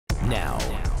Now,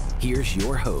 here's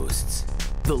your hosts,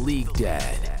 the League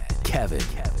Dad, Kevin,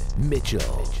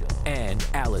 Mitchell, and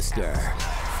Alistair.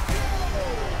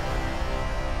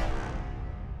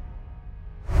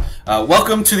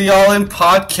 Welcome to the All In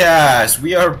Podcast.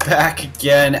 We are back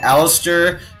again.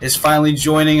 Alistair is finally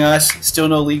joining us. Still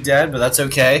no League Dad, but that's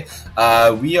okay.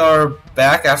 We are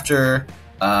back after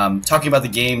talking about the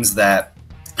games that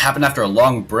happened after a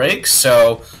long break.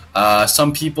 So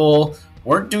some people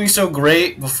weren't doing so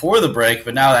great before the break,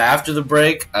 but now that after the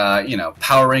break,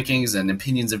 power rankings and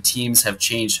opinions of teams have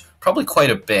changed probably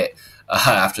quite a bit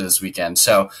after this weekend.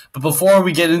 But before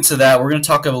we get into that, we're going to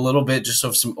talk a little bit just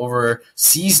of some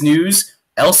overseas news.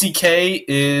 LCK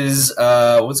is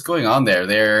what's going on there?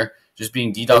 They're just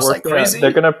being DDoS like crazy.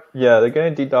 They're gonna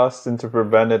DDoS and to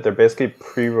prevent it. They're basically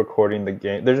pre-recording the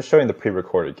game. They're just showing the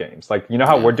pre-recorded games. Like, you know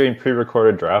how we're doing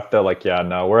pre-recorded draft? They're like, yeah,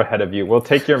 no, we're ahead of you. We'll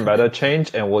take your meta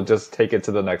change and we'll just take it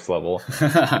to the next level.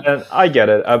 And I get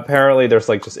it. Apparently, there's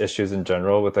like just issues in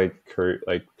general with like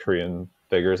Korean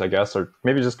figures, I guess, or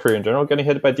maybe just Korea in general getting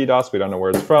hit by DDoS. We don't know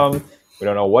where it's from. We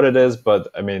don't know what it is. But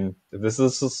I mean, if this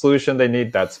is the solution they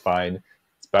need, that's fine.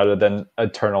 Better than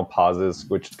eternal pauses,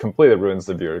 which completely ruins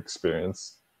the viewer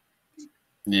experience.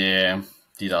 Yeah,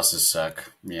 DDoSes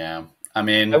suck. Yeah, I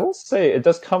mean, I will say it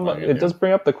does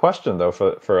bring up the question though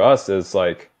for us is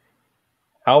like,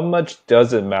 how much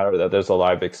does it matter that there's a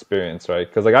live experience, right?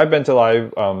 Because like I've been to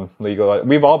live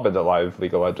we've all been to live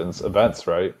League of Legends events,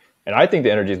 right? And I think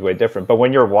the energy is way different. But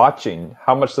when you're watching,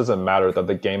 how much does it matter that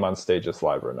the game on stage is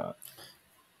live or not?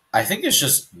 I think it's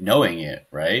just knowing it,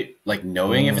 right? Like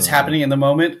knowing if it's happening in the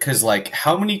moment. Because like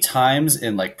how many times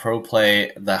in like pro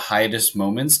play, the highest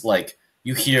moments, like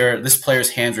you hear this player's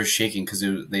hands were shaking because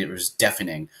it was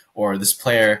deafening, or this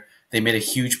player, they made a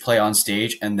huge play on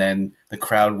stage and then the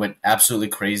crowd went absolutely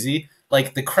crazy.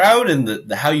 Like the crowd and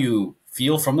the how you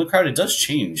feel from the crowd, it does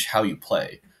change how you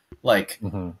play. Like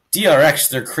DRX,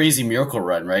 their crazy miracle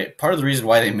run, right? Part of the reason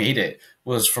why they made it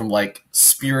was from like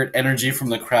spirit energy from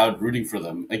the crowd rooting for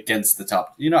them against the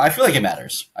top. I feel like it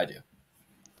matters. I do.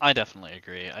 I definitely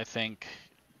agree. I think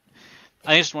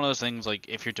it's one of those things, like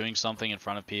if you're doing something in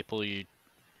front of people,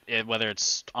 whether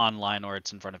it's online or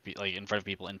it's in front of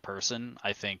people in person,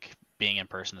 I think being in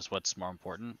person is what's more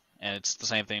important. And it's the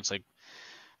same thing. It's like,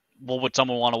 well, would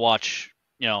someone want to watch,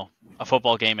 a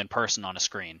football game in person on a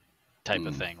screen type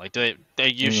of thing? Like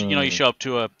you show up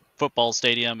to a football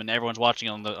stadium and everyone's watching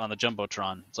on the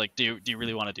jumbotron. It's like, do you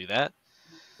really want to do that?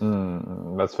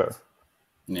 That's fair.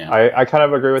 Yeah, I kind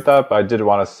of agree with that, but I did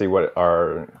want to see what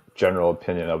our general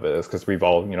opinion of it is, because we've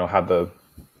all had the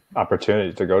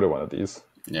opportunity to go to one of these.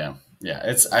 Yeah.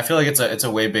 I feel like it's a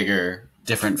way bigger,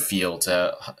 different feel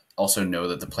to also know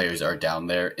that the players are down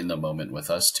there in the moment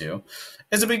with us too.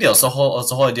 It's a big deal. It's the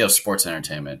whole idea of sports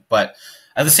entertainment, but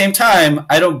at the same time,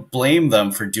 I don't blame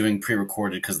them for doing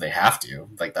pre-recorded because they have to.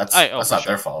 Like that's not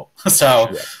their fault.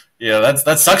 So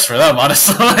that sucks for them,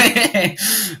 honestly.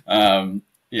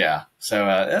 So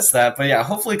that's that. But yeah,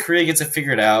 hopefully Korea gets it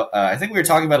figured out. I think we were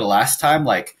talking about it last time,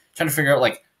 like trying to figure out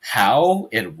like how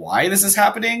and why this is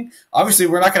happening. Obviously,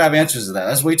 we're not gonna have answers to that.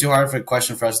 That's way too hard of a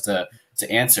question for us to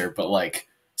answer. But like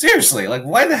seriously, like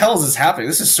why the hell is this happening?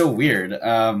 This is so weird.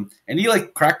 Any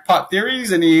like crackpot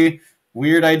theories? Any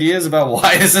weird ideas about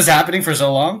why this is happening for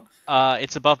so long?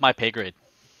 It's above my pay grade.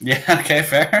 Yeah, okay,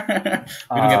 fair.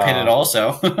 We don't get paid at all,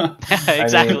 so.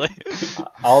 Exactly.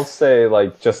 I'll say,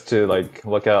 like, just to, like,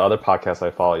 look at other podcasts I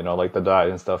follow, like The Dive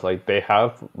and stuff, like, they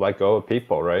have let go of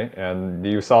people, right? And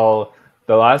you saw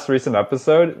the last recent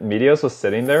episode, Meteos was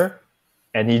sitting there,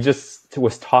 and he just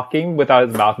was talking without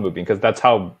his mouth moving, because that's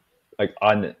how, like,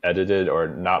 unedited or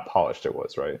not polished it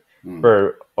was, right?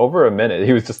 For over a minute,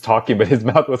 he was just talking, but his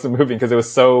mouth wasn't moving because it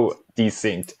was so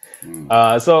desynced.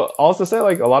 So also say,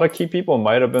 like, a lot of key people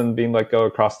might have been being let go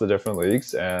across the different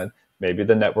leagues, and maybe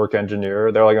the network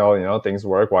engineer, they're like, oh, things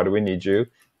work. Why do we need you?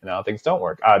 And now things don't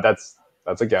work. That's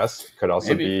a guess. Could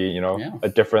also be, a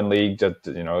different league. Just,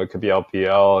 it could be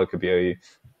LPL. It could be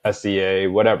a SEA,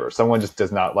 whatever. Someone just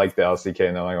does not like the LCK,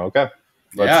 and they're like, okay,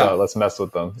 let's mess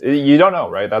with them. You don't know,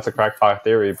 right? That's a crackpot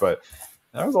theory, but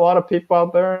there's a lot of people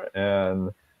out there,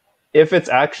 and if it's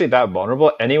actually that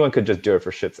vulnerable, anyone could just do it for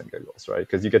shits and giggles, right?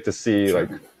 Because you get to see like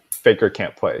Faker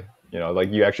can't play. Like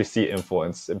you actually see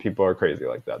influence, and people are crazy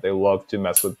like that. They love to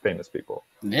mess with famous people.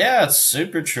 Yeah, it's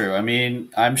super true. I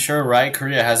mean, I'm sure, right?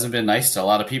 Korea hasn't been nice to a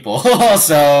lot of people.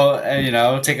 So,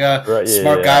 take a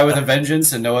smart guy with a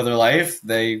vengeance and no other life.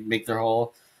 They make their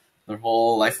whole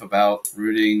life about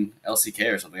rooting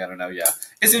LCK or something. I don't know. Yeah,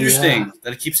 it's interesting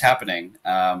that it keeps happening.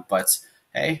 But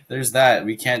hey, there's that.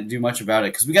 We can't do much about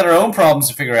it because we got our own problems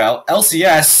to figure out.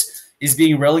 LCS is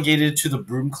being relegated to the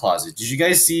broom closet. Did you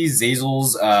guys see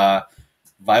Zazel's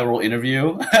viral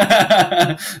interview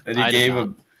that he gave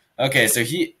him? Okay, so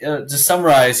he to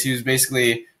summarize, he was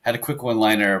basically had a quick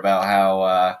one-liner about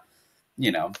how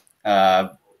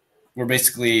we're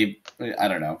basically, I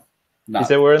don't know. He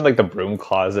said we're in like the broom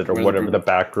closet or whatever, the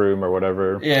back room or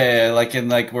whatever. Yeah,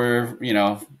 we're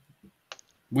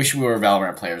wish we were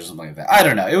Valorant players or something like that. I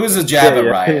don't know. It was a jab at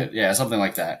Riot. Yeah, something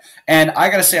like that. And I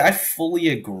gotta say, I fully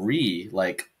agree.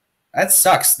 Like, that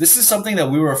sucks. This is something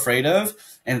that we were afraid of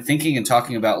and thinking and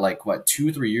talking about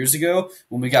 2-3 years ago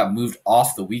when we got moved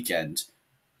off the weekend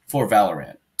for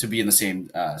Valorant to be in the same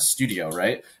studio,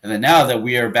 right? And then now that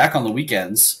we are back on the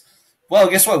weekends, well,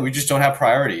 guess what? We just don't have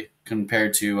priority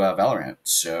compared to Valorant.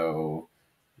 So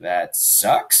that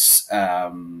sucks.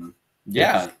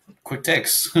 Quick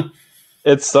takes.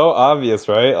 It's so obvious,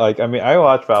 right? Like, I mean, I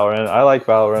watch Valorant. I like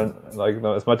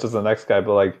Valorant as much as the next guy,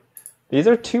 but these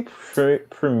are two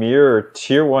premier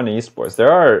tier 1 esports.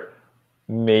 There are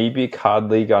maybe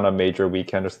COD League on a major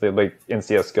weekend or something like in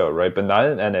CSGO, right? But not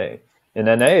in NA. In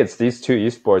NA, it's these two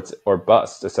esports or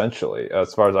bust, essentially,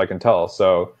 as far as I can tell.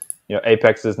 So,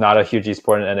 Apex is not a huge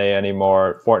esport in NA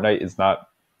anymore. Fortnite is not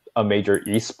a major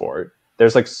esport.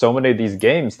 There's so many of these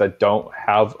games that don't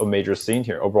have a major scene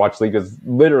here. Overwatch League is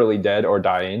literally dead or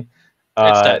dying.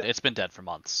 It's dead. It's been dead for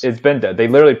months. It's been dead. They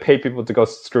literally pay people to go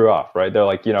screw off, right? They're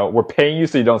like, we're paying you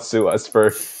so you don't sue us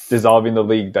for dissolving the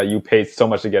league that you paid so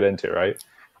much to get into, right?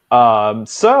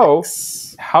 So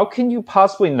how can you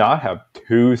possibly not have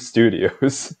 2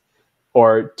 studios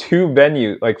or 2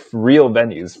 venues, real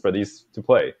venues for these to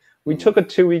play? We took a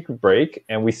 2-week break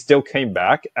and we still came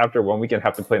back after 1 week and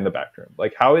have to play in the back room.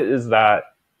 How is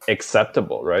that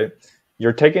acceptable, right?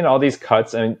 You're taking all these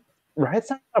cuts and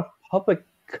Riot's not a public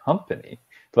company.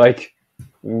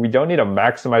 We don't need to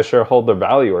maximize shareholder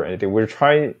value or anything. We're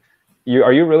trying.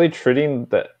 Are you really treating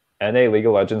the NA League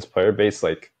of Legends player base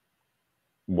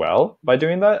well by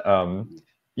doing that?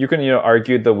 You can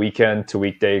argue the weekend to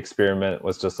weekday experiment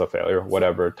was just a failure.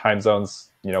 Whatever. Time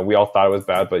zones. We all thought it was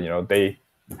bad, but they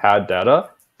had data.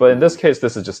 But in this case,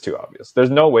 this is just too obvious. There's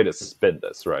no way to spin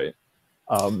this, right?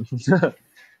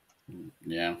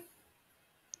 Yeah.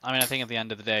 I mean, I think at the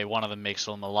end of the day, one of them makes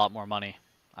them a lot more money.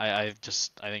 I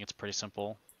think it's pretty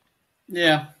simple.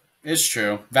 Yeah, it's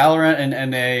true. Valorant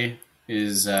and NA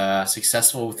is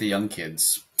successful with the young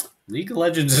kids. League of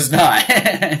Legends is not.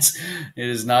 It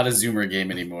is not a Zoomer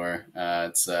game anymore.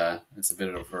 It's a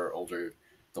bit of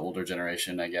the older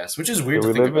generation, I guess, which is weird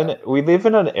to think about. We live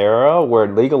in an era where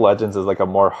League of Legends is a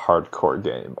more hardcore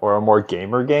game or a more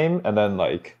gamer game, and then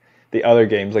the other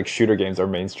games, shooter games, are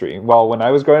mainstream. Well, when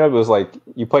I was growing up, it was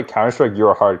you play Counter-Strike,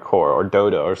 you're hardcore, or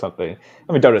Dota or something.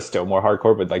 I mean, Dota's still more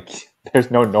hardcore, but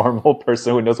there's no normal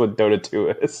person who knows what Dota 2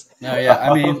 is. No, yeah,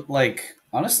 I mean,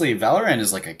 honestly, Valorant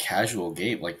is a casual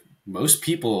game. Most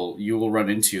people you will run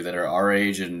into that are our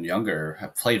age and younger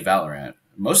have played Valorant.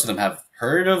 Most of them have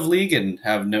heard of League and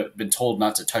have been told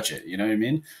not to touch it. You know what I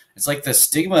mean? It's the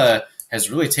stigma has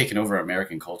really taken over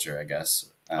American culture, I guess.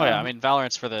 Oh yeah, I mean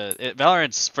Valorant's for the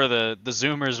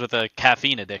Zoomers with a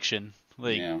caffeine addiction.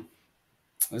 Yeah,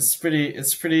 it's pretty.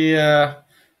 That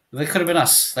could have been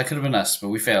us. But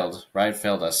we failed. Riot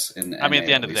failed us. I mean, at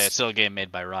the end of the day, it's still a game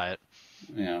made by Riot.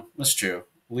 Yeah, that's true.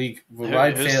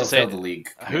 Riot failed the league.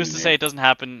 Who's to say it doesn't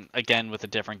happen again with a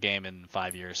different game in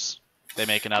 5 years? They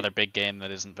make another big game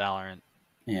that isn't Valorant.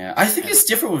 Yeah, I think it's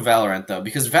different with Valorant though,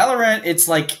 because Valorant,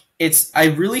 I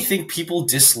really think people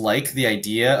dislike the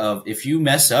idea of if you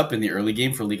mess up in the early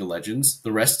game for League of Legends,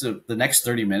 the rest of the next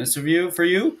 30 minutes of for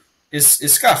you is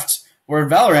scuffed. Where in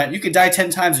Valorant, you could die 10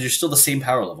 times and you're still the same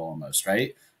power level almost,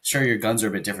 right? Sure, your guns are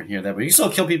a bit different here and there, but you still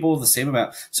kill people with the same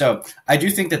amount. So I do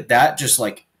think that just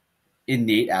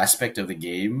innate aspect of the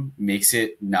game makes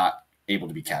it not able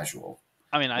to be casual.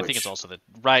 I mean, I think it's also that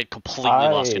Riot completely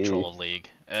lost control of League.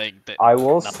 I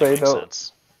will say though,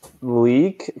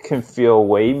 League can feel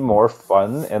way more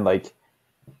fun and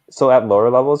so at lower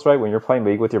levels, right? When you're playing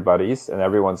League with your buddies and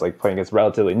everyone's playing against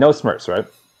relatively no Smurfs, right?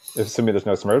 Assuming there's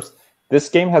no Smurfs, this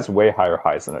game has way higher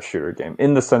highs than a shooter game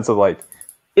in the sense of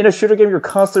in a shooter game you're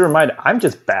constantly reminded, I'm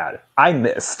just bad. I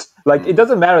missed. It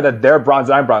doesn't matter that they're bronze,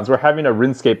 I'm bronze. We're having a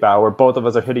RuneScape battle where both of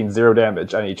us are hitting 0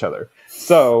 damage on each other.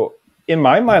 So in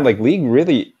my mind, League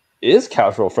really is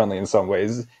casual friendly in some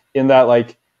ways. In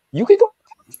that, you could go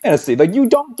fantasy, you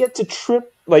don't get to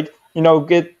trip,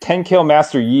 get 10 kill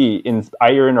Master Yi in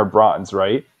Iron or Bronze,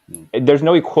 right? There's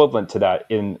no equivalent to that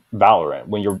in Valorant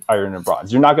when you're iron and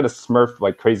bronze. You're not going to smurf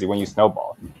like crazy when you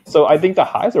snowball. So I think the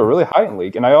highs are really high in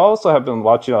League. And I also have been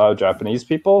watching a lot of Japanese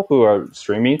people who are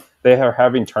streaming. They are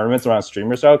having tournaments around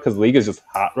streamers now because League is just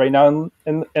hot right now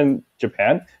in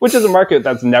Japan, which is a market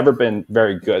that's never been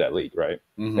very good at League, right?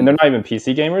 And they're not even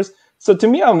PC gamers. So to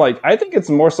me, I'm like, I think it's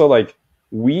more so like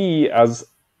we as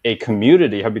a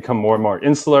community have become more and more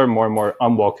insular, more and more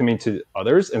unwelcoming to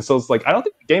others. And so it's like, I don't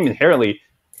think the game inherently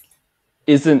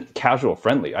isn't casual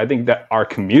friendly. I think that our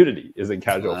community isn't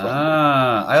casual friendly.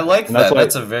 I like and that.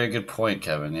 That's a very good point,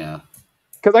 Kevin. Yeah.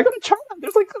 Because I go to China,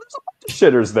 there's a bunch of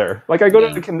shitters there. Like I go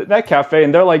to the net cafe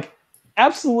and they're like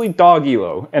absolutely dog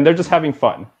elo and they're just having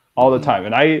fun all the time.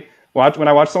 And when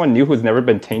I watch someone new who's never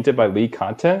been tainted by League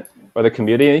content or the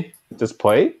community just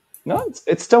play, no,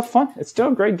 it's still fun. It's still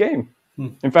a great game.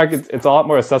 In fact, it's a lot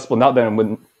more accessible now than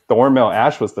when Thornmail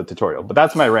Ash was the tutorial. But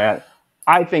that's my rant.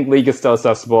 I think League is still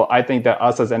accessible. I think that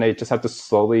us as NA just have to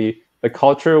slowly, the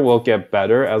culture will get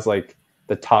better as like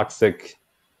the toxic,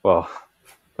 well,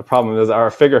 the problem is our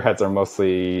figureheads are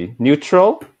mostly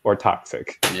neutral or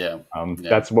toxic.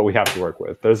 That's what we have to work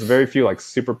with. There's very few like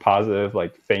super positive,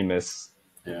 like famous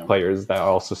players that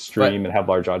also stream and have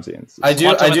large audiences. I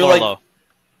do like. Low.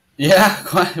 Yeah,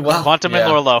 well, Quantum and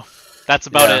Lorlo. That's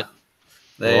about it.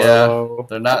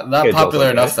 They're not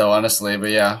popular enough though, honestly. But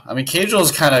yeah, I mean,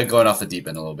 Cagel's kind of going off the deep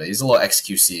end a little bit. He's a little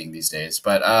XQCing these days.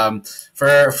 But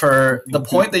for the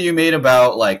point that you made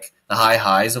about like the high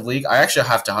highs of League, I actually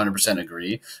have to 100%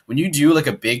 agree. When you do like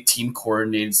a big team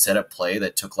coordinated setup play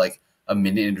that took like a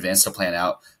minute in advance to plan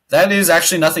out, that is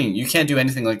actually nothing. You can't do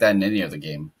anything like that in any other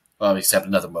game. Well, except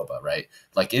another MOBA, right?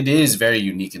 Like it is very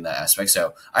unique in that aspect.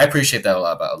 So I appreciate that a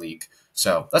lot about League.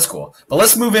 So that's cool. But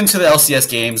let's move into the LCS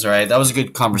games, right? That was a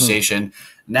good conversation.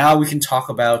 Now we can talk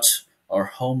about our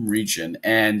home region.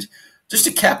 And just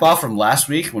to cap off from last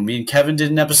week when me and Kevin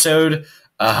did an episode,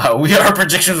 our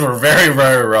predictions were very,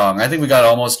 very wrong. I think we got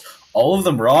almost all of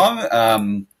them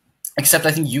wrong. Except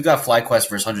I think you got FlyQuest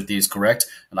versus 100 Thieves correct,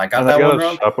 and I got that one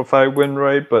wrong. Shopify win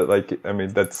right, but like I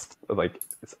mean that's like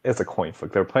it's a coin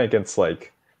flip. They're playing against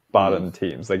like bottom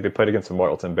teams. Like they played against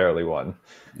Immortals and barely won.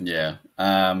 Yeah.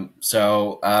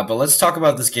 But let's talk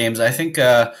about this games. I think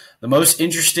the most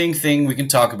interesting thing we can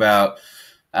talk about,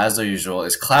 as usual,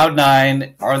 is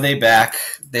Cloud9. Are they back?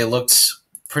 They looked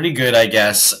pretty good, I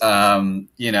guess. From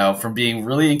being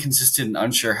really inconsistent and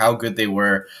unsure how good they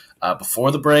were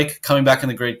before the break, coming back from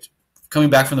the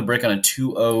break on a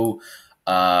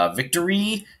 2-0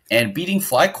 victory and beating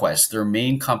FlyQuest, their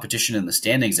main competition in the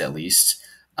standings at least.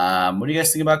 What do you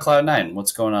guys think about Cloud9?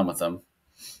 What's going on with them?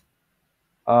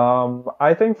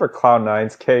 I think for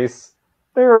Cloud9's case,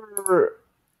 they're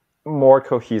more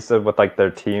cohesive with like their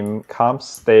team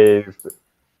comps.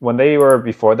 When they were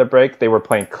before the break, they were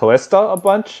playing Kalista a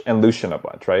bunch and Lucian a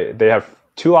bunch, right? They have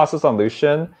 2 losses on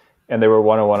Lucian and they were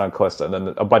 1-1 on Kalista and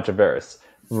then a bunch of Varus.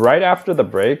 Right after the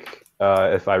break,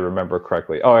 if I remember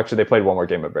correctly, actually they played one more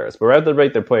game of Varus, but right after the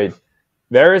break they played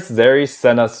Varus, Zeri,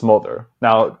 Senna, Smolder.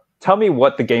 Now, tell me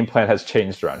what the game plan has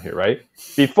changed around here, right?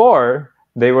 Before,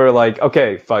 they were like,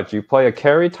 okay, Fudge, you play a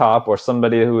carry top or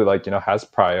somebody who has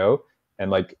prio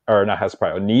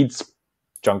and needs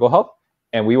jungle help,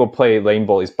 and we will play lane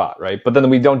bully's bot, right? But then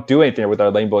we don't do anything with our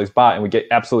lane bully's bot, and we get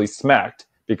absolutely smacked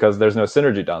because there's no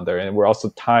synergy down there, and we're also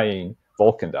tying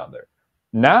Vulcan down there.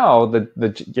 Now,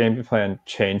 the game plan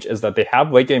change is that they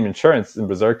have late game insurance in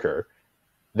Berserker.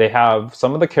 They have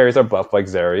some of the carries are buffed like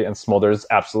Zeri, and Smolder is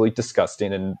absolutely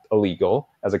disgusting and illegal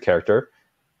as a character.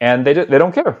 And they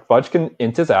don't care. Fudge can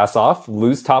int his ass off,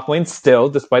 lose top lane still,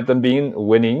 despite them being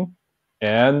winning,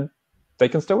 and they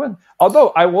can still win. Although,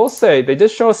 I will say, they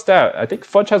did show a stat. I think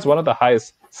Fudge has one of the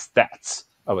highest stats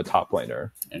of a top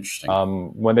laner. Interesting.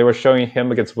 When they were showing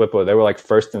him against Whippo, they were like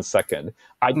first and second.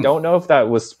 I don't know if that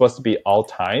was supposed to be all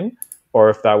time, or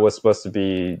if that was supposed to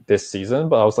be this season,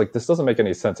 but I was like, this doesn't make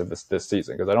any sense if it's this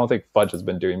season, because I don't think Fudge has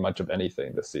been doing much of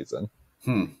anything this season.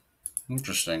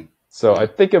 Interesting. So I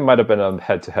think it might have been a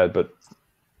head-to-head, but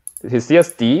his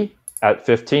CSD at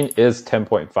 15 is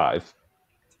 10.5.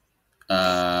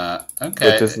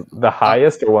 Okay. Which is the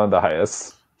highest or one of the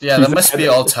highest. Yeah, that must be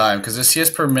all-time, because the CS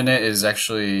per minute is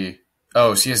actually...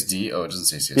 Oh, CSD? Oh, it doesn't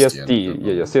say CSD.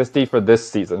 CSD, CSD for this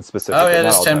season specifically. Oh, yeah,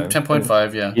 that's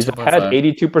 10.5, yeah. He's had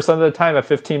 82% of the time at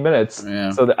 15 minutes.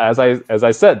 Yeah. So as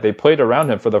I said, they played around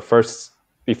him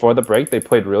before the break, they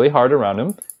played really hard around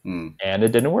him, and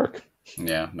it didn't work.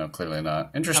 Yeah, no, clearly not.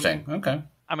 Interesting, okay.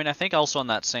 I mean, I think also on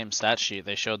that same stat sheet,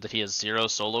 they showed that he has 0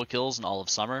 solo kills in all of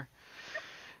summer.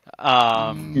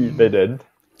 They did.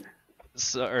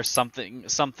 Or something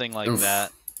like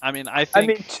that. I mean, I I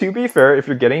mean, think to be fair, if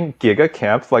you're getting Giga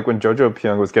Camped, like when Jojo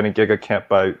Pyong was getting Giga Camped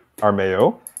by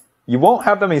Armeo, you won't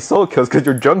have that many solo kills because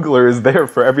your jungler is there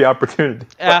for every opportunity.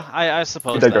 yeah, But I I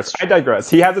suppose digress. that's I true. digress.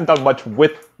 He hasn't done much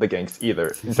with the ganks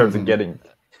either in terms of getting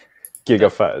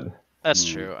Giga fed. That's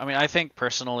true. I mean, I think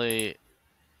personally,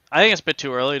 I think it's a bit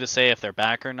too early to say if they're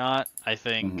back or not. I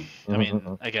think, I mean,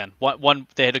 Mhm. again, one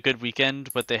they had a good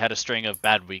weekend, but they had a string of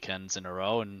bad weekends in a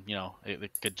row, and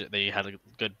they had a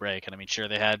good break. And I mean, sure,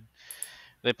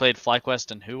 they played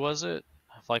FlyQuest and who was it?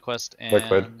 FlyQuest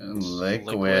Liquid. and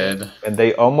Liquid. And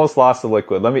they almost lost to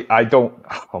Liquid. I don't,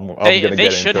 I'm gonna They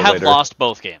get should into it have later. lost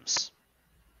both games.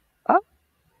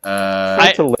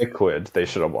 To Liquid, they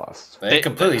should have lost. They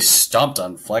completely stomped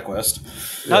on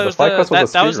FlyQuest. No, Yeah, it was FlyQuest was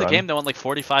a that was the speedrun. game that won like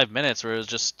 45 minutes, where it was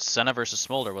just Senna versus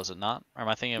Smolder, was it not? Or am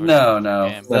I thinking of a No, different no.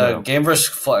 game? The No. game versus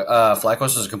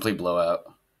FlyQuest was a complete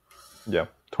blowout. Yeah,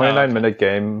 29-minute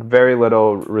okay. game, very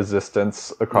little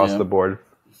resistance across Yeah. the board.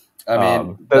 I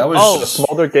mean, The, that was the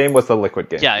Smolder game was the Liquid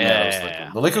game. Yeah, it was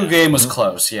Liquid. The Liquid game was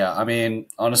close. Yeah, I mean,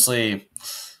 honestly,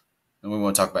 we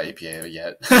won't talk about APA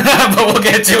yet, but we'll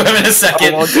get to him in a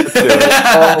second. We'll get to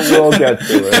it. We'll get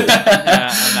to it.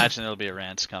 Yeah, I imagine there'll be a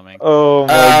rant coming. Oh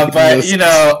my But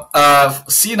goodness.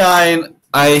 C9,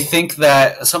 I think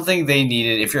that something they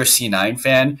needed. If you're a C9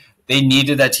 fan, they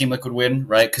needed that Team Liquid win,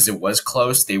 right? Because it was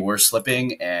close. They were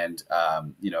slipping, and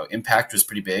impact was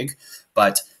pretty big.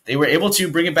 But they were able to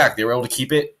bring it back. They were able to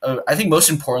keep it. I think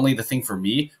most importantly, the thing for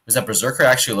me was that Berserker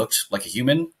actually looked like a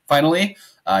human finally.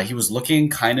 He was looking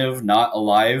kind of not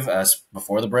alive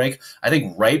before the break. I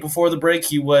think right before the break,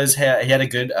 he had a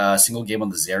good single game on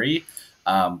the Zeri.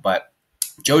 But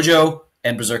Jojo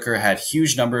and Berserker had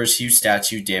huge numbers, huge stats,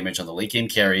 huge damage on the late game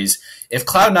carries. If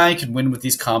Cloud9 can win with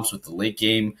these comps with the late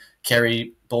game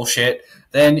carry bullshit,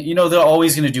 then, they're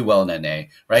always going to do well in NA,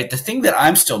 right? The thing that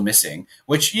I'm still missing,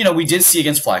 which, we did see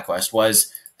against FlyQuest,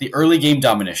 was the early game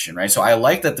domination, right? So I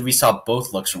like that we saw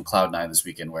both looks from Cloud9 this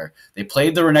weekend where they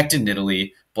played the Renekton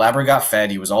Nidalee, Blabber got fed,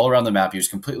 he was all around the map, he was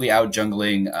completely out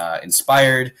jungling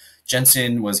Inspired,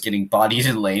 Jensen was getting bodied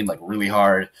in lane like really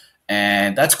hard,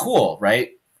 and that's cool,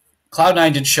 right?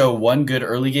 Cloud9 did show one good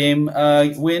early game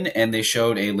win, and they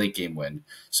showed a late game win.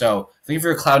 So I think if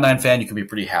you're a Cloud9 fan, you can be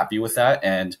pretty happy with that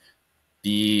and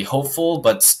be hopeful,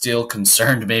 but still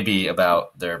concerned maybe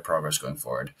about their progress going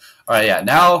forward. All right, yeah.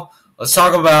 Now let's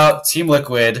talk about Team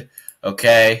Liquid.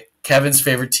 Okay, Kevin's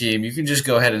favorite team. You can just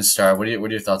go ahead and start. What are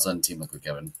your thoughts on Team Liquid,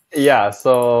 Kevin? Yeah,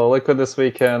 so Liquid this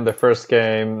weekend, the first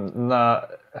game,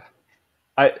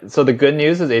 so the good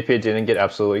news is APA didn't get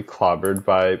absolutely clobbered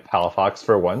by Palafox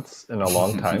for once in a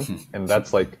long time, and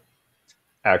that's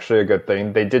actually a good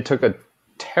thing. They did took a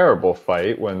terrible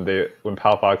fight when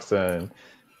Palafox and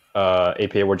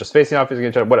APA were just facing off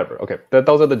against each other. Whatever. Okay,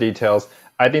 those are the details.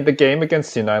 I think the game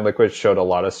against C9 Liquid showed a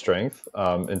lot of strength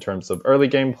in terms of early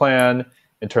game plan.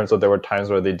 In terms of there were times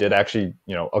where they did actually,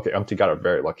 Umpty got a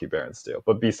very lucky Baron steal.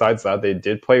 But besides that, they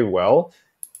did play well.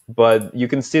 But you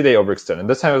can see they overextended. And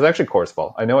this time it was actually Core's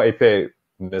fault. I know APA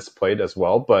misplayed as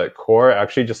well, but Core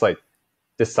actually just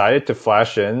decided to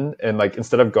flash in and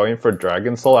instead of going for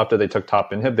Dragon Soul after they took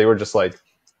top inhib, they were just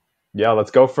yeah,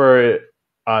 let's go for it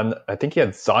on, I think he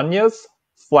had Zanya's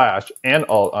flash and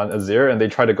ult on Azir, and they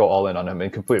tried to go all in on him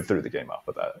and completely threw the game off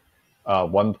of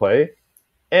that one play.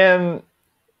 And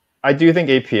I do think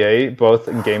APA, both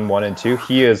in game 1 and 2,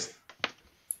 he's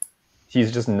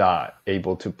just not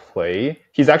able to play.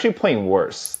 He's actually playing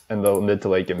worse in the mid to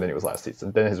late game than he was last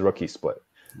season, than his rookie split.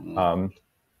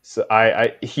 So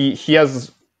he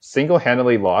has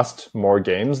single-handedly lost more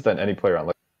games than any player on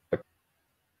Liquid.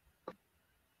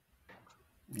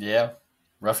 Yeah,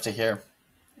 rough to hear.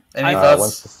 Any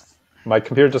thoughts? My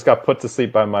computer just got put to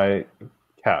sleep by my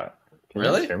cat. Can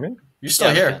Really? you hear me? You're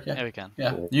still here. Yeah, we can.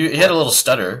 Yeah. You had a little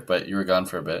stutter, but you were gone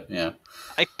for a bit. Yeah.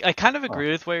 I kind of agree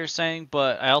with what you're saying,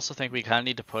 but I also think we kind of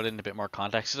need to put in a bit more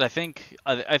context. Because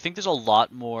I think there's a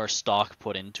lot more stock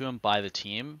put into him by the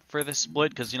team for this split.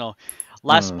 Because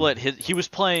last split he was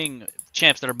playing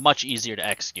champs that are much easier to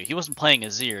execute. He wasn't playing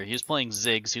Azir. He was playing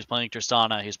Ziggs. He was playing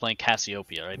Tristana. He was playing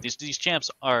Cassiopeia. Right? These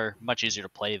champs are much easier to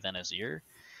play than Azir.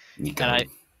 Nico. And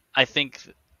I think.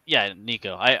 Yeah,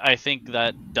 Nico. I think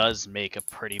that does make a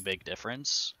pretty big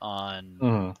difference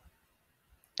on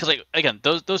because again,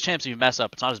 those champs if you mess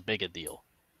up, it's not as big a deal.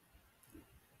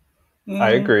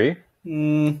 I agree.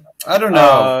 I don't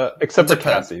know. Except for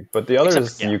Cassie, but the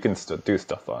others you can still do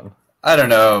stuff on. I don't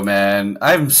know, man.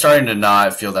 I'm starting to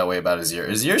not feel that way about Azir.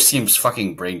 Azir seems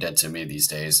fucking brain dead to me these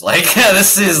days.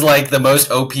 This is the most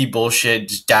OP bullshit.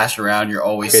 Just dash around, you're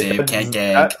always safe, can't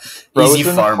gank, easy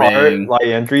farming.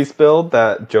 Liandry's build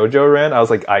that Jojo ran, I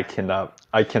was like, I cannot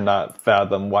I cannot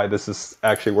fathom why this is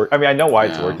actually working. I mean, I know why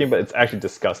it's working, but it's actually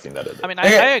disgusting that it is. I mean, I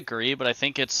agree, but I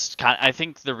think I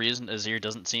think the reason Azir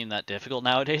doesn't seem that difficult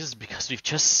nowadays is because we've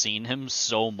just seen him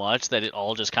so much that it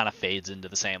all just kind of fades into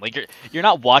the same. Like you're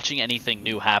not watching anything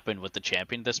new happen with the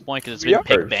champion at this point because it's been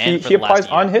pick banned for the last year. He applies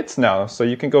on hits now, so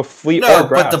you can go fleet or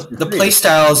grass. But the play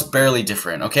style is barely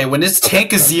different. Okay, when it's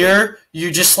tank Azir,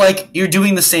 you're just like you're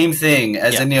doing the same thing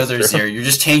as any other Azir. You're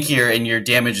just tankier, and your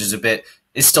damage is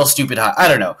is still stupid high. I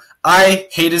don't know. I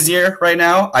hate Azir right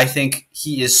now. I think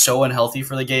he is so unhealthy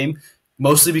for the game,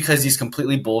 mostly because he's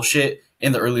completely bullshit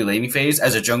in the early laning phase.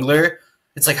 As a jungler,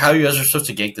 it's like how you guys are supposed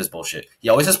to gank this bullshit. He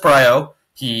always has prio.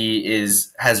 He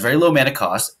has very low mana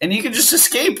cost, and he can just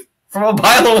escape from a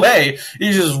mile away.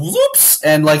 He just whoops,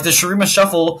 and like the Shurima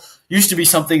Shuffle used to be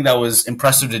something that was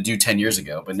impressive to do 10 years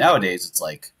ago, but nowadays it's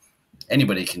like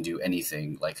anybody can do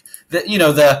anything. Like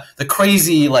the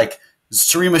crazy like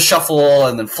Shurima Shuffle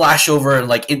and then flash over and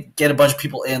like get a bunch of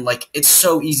people in. Like it's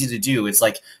so easy to do. It's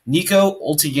like Nico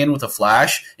ulting in with a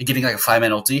flash and getting like a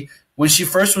 5-man ulti. When she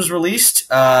first was released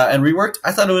and reworked,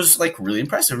 I thought it was like really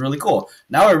impressive, really cool.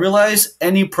 Now I realize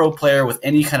any pro player with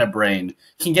any kind of brain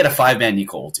can get a 5-man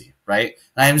Nico ulti, right?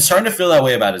 And I'm starting to feel that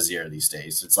way about Azir these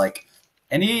days. It's like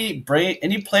any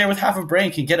player with half a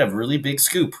brain can get a really big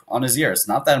scoop on Azir. It's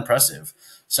not that impressive.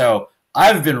 So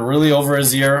I've been really over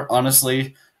Azir,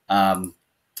 honestly.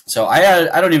 So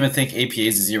I don't even think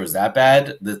APA's Azir was that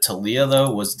bad. The Talia, though,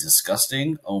 was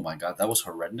disgusting. Oh my god, that was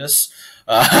horrendous.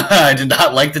 I did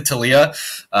not like the Talia.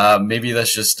 Maybe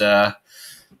that's just...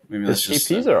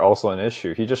 TPs are also an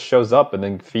issue. He just shows up and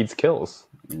then feeds kills.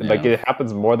 Yeah. Like, it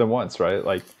happens more than once, right?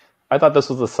 Like, I thought this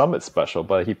was a Summit special,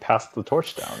 but he passed the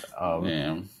torch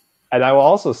down. And I will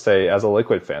also say, as a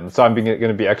Liquid fan, so I'm going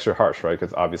to be extra harsh, right?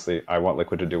 Because obviously I want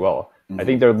Liquid to do well. Mm-hmm. I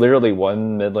think they're literally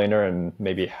one mid laner and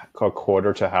maybe a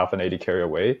quarter to half an AD carry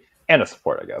away, and a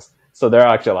support, I guess. So there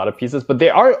are actually a lot of pieces, but they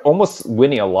are almost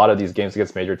winning a lot of these games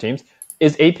against major teams.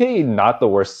 Is APA not the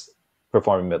worst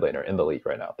performing mid laner in the league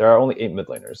right now? There are only 8 mid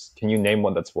laners. Can you name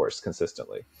one that's worse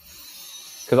consistently?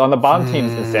 Because on the bottom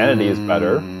teams, Insanity is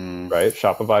better, right?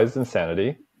 Shopify's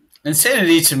Insanity.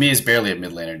 Insanity to me is barely a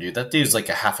mid laner, dude. That dude's like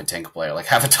a half a tank player, like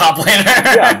half a top laner.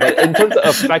 Yeah, but in terms of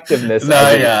effectiveness, he's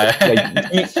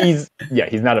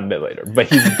not a mid laner, but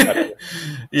he's better.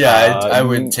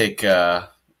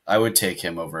 I would take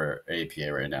him over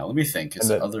APA right now. Let me think.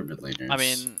 It's other mid laners. I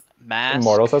mean, Mask.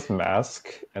 Immortals has Mask,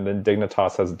 and then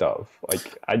Dignitas has Dove.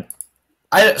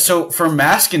 So for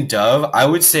Mask and Dove, I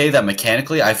would say that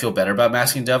mechanically I feel better about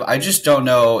Mask and Dove. I just don't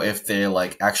know if they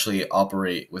like actually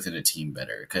operate within a team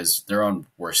better because they're on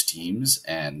worse teams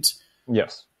and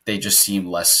they just seem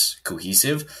less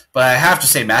cohesive. But I have to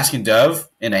say Mask and Dove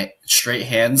in a straight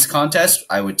hands contest,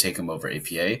 I would take him over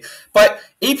APA. But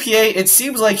APA, it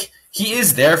seems like he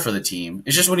is there for the team.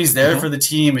 It's just when he's there for the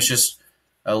team, it's just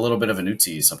a little bit of an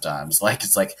oopsie sometimes. Like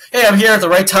it's like, hey, I'm here at the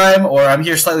right time, or I'm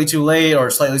here slightly too late, or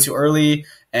slightly too early,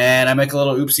 and I make a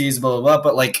little oopsies, blah blah blah.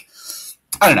 But like,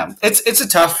 I don't know. It's a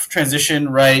tough transition,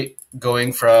 right?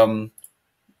 Going from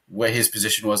what his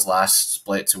position was last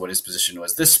split to what his position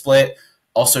was this split.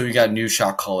 Also, you got new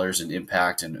shot callers and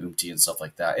impact and Oomti and stuff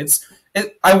like that.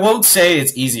 I won't say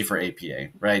it's easy for APA,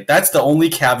 right? That's the only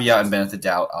caveat and benefit of the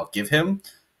doubt I'll give him.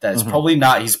 That is probably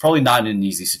not. He's probably not in an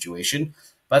easy situation.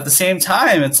 But at the same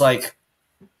time, it's like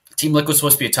Team Liquid's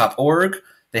supposed to be a top org.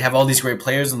 They have all these great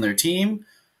players on their team,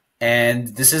 and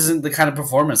this isn't the kind of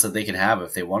performance that they can have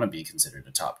if they want to be considered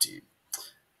a top team.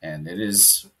 And it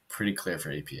is pretty clear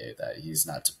for APA that he's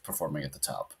not performing at the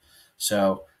top.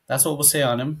 So that's what we'll say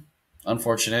on him.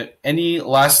 Unfortunate. Any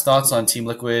last thoughts on Team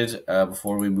Liquid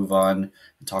before we move on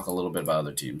and talk a little bit about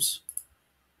other teams?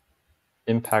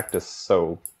 Impact is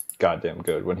so goddamn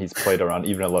good when he's played around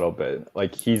even a little bit.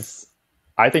 Like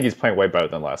I think he's playing way better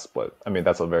than last split. I mean,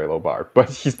 that's a very low bar, but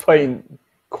he's playing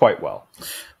quite well.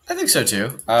 I think so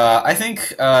too. I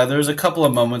think there's a couple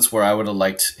of moments where I would have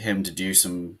liked him to do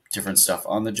some different stuff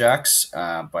on the Jax,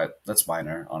 but that's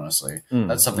minor, honestly.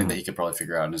 That's something that he could probably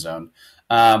figure out on his own.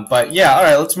 But yeah, all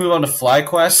right, let's move on to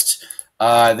FlyQuest.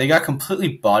 They got completely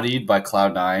bodied by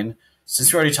Cloud9.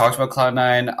 Since we already talked about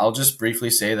Cloud9, I'll just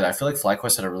briefly say that I feel like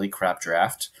FlyQuest had a really crap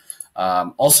draft.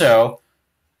 Also,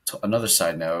 another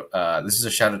side note, this is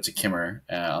a shout out to Kimmer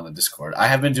on the Discord. I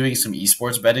have been doing some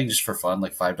esports betting just for fun,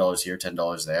 like $5 here,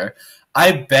 $10 there.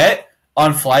 I bet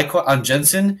on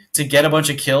Jensen to get a bunch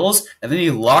of kills, and then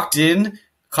he locked in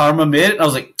Karma mid, and I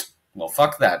was like, well,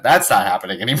 fuck that. That's not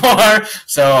happening anymore.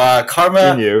 So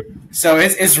Karma. So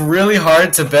it's really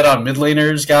hard to bet on mid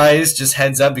laners, guys. Just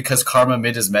heads up, because Karma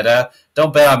mid is meta.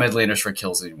 Don't bet on mid laners for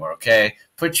kills anymore. Okay,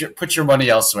 put your money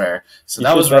elsewhere. So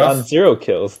that was rough. On 0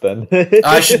 kills then.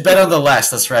 I should bet on the less.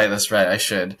 That's right. I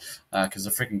should, because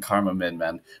the freaking Karma mid,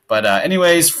 man. But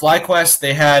anyways, FlyQuest,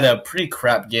 they had a pretty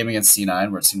crap game against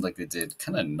C9 where it seemed like they did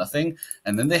kind of nothing,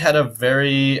 and then they had a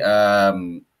very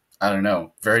I don't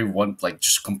know,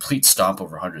 just complete stomp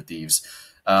over 100 Thieves.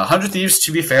 100 Thieves,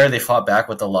 to be fair, they fought back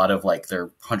with a lot of like their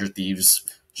 100 Thieves,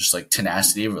 just like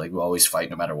tenacity. We're like, we always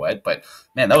fight no matter what. But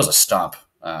man, that was a stomp.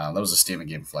 That was a steaming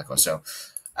game for FlyQuest. So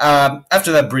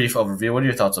after that brief overview, what are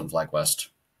your thoughts on FlyQuest?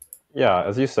 Yeah,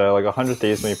 as you said, like 100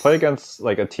 Thieves, when you play against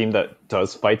like a team that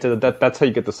does fight to the death, that's how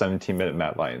you get the 17-minute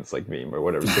Mad Lions like meme or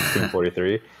whatever,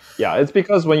 1643. Yeah, it's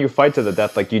because when you fight to the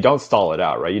death, like you don't stall it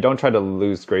out, right? You don't try to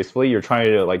lose gracefully. You're trying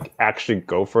to like actually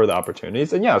go for the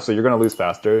opportunities, and yeah, so you're gonna lose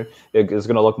faster. It's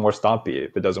gonna look more stompy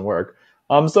if it doesn't work.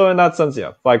 So in that sense,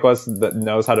 yeah, FlyQuest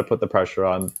knows how to put the pressure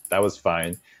on. That was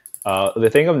fine. The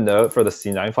thing of note for the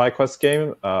C9 FlyQuest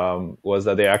game was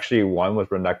that they actually won with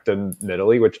Renekton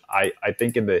Nidalee, which I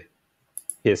think in the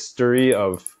history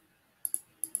of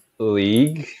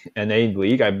League, NA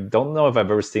League, I don't know if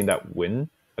I've ever seen that win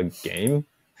a game.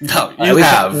 No, you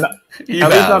have. At least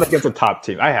not against a top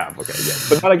team. I have, okay, yeah.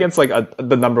 But not against like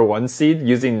the number 1 seed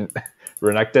using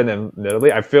Renekton and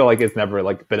Nidalee. I feel like it's never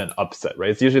like been an upset, right?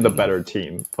 It's usually the better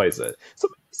team plays it. So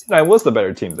I was the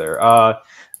better team there.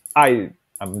 I'm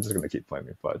just gonna keep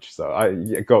blaming Fudge. So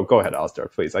go ahead, Alistair,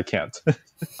 please. I can't.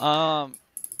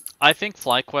 I think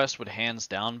FlyQuest would hands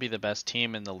down be the best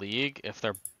team in the league if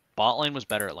their bot lane was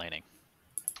better at laning.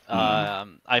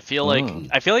 I feel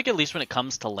like at least when it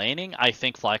comes to laning, I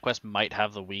think FlyQuest might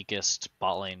have the weakest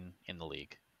bot lane in the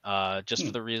league. Just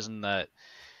for the reason that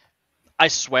I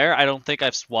swear I don't think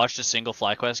I've watched a single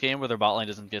FlyQuest game where their bot lane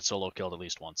doesn't get solo killed at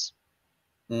least once.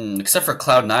 Except for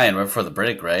Cloud9 right before the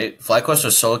break, right? FlyQuest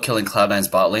was solo killing Cloud9's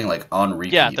bot lane like on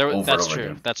repeat. Yeah, over that's and over true.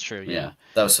 Again. That's true. Yeah.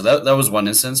 That was one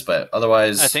instance, but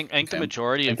otherwise, I think the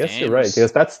majority of games. I guess you're right,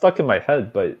 because that's stuck in my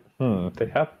head. But they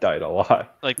have died a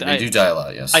lot. Like they do die a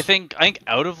lot. Yes. I think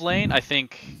out of lane, I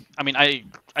think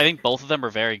both of them are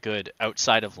very good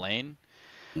outside of lane.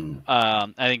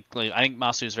 I think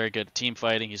Masu is very good at team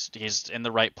fighting. He's in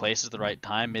the right place at the right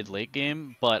time mid late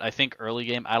game. But I think early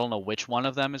game, I don't know which one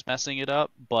of them is messing it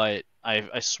up. But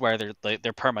I swear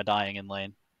they're perma dying in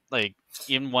lane, like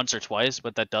even once or twice.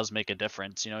 But that does make a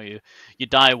difference. You know, you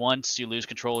die once, you lose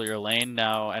control of your lane.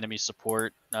 Now enemy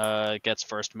support gets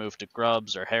first move to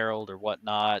Grubs or Herald or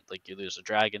whatnot. Like you lose a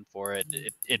dragon for it.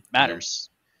 It matters.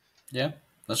 Yeah,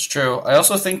 that's true. I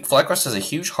also think FlyQuest has a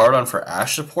huge hard-on for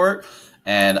Ashe support.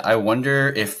 And I wonder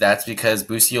if that's because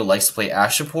Busio likes to play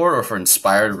Ashe support or if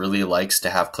Inspired really likes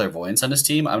to have Clairvoyance on his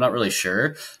team. I'm not really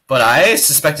sure. But I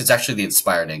suspect it's actually the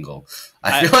Inspired angle.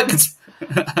 I feel like it's...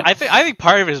 I think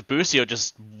part of it is Busio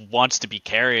just wants to be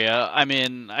carrier.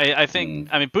 I think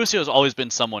Busio has always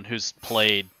been someone who's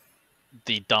played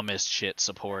the dumbest shit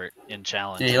support in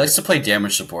Challenge. Yeah, he likes to play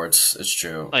damage supports. It's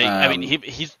true. Like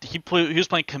he was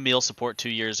playing Camille support 2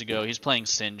 years ago. He's playing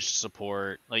Singed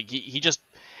support. Like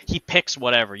he picks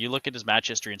whatever. You look at his match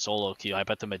history in solo queue, I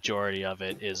bet the majority of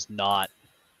it is not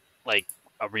like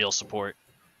a real support.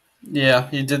 Yeah,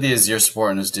 he did the Azir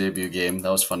support in his debut game. That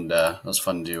was fun to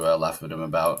laugh at him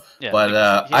about. Yeah,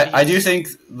 but I do think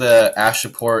the Ashe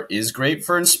support is great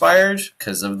for Inspired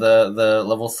because of the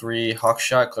level 3 Hawk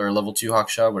Shot or level 2 Hawk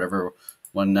Shot, whatever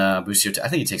one Busio. I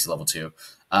think he takes a level 2.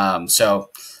 So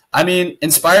I mean,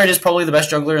 Inspired is probably the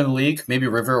best jungler in the league. Maybe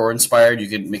River or Inspired. You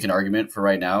could make an argument for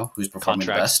right now who's performing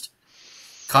the best.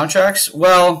 Contracts?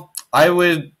 Well, I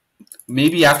would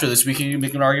maybe after this week you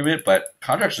make an argument, but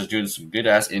Contracts is doing some good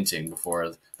ass inting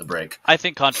before the break. I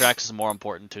think Contracts is more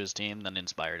important to his team than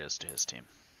Inspired is to his team.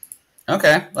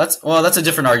 Okay, that's a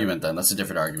different argument then. That's a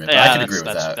different argument. Yeah, I can agree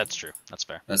with that. That's true. That's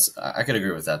fair. I could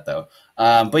agree with that though.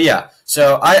 But yeah,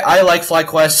 so I like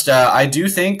FlyQuest. I do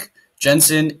think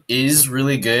Jensen is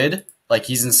really good. Like,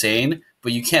 he's insane,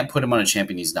 but you can't put him on a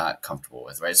champion he's not comfortable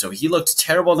with, right? So he looked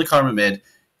terrible in the Karma mid,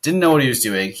 didn't know what he was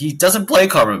doing. He doesn't play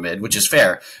Karma mid, which is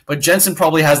fair, but Jensen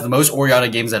probably has the most Orianna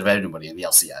games out of anybody in the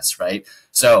LCS, right?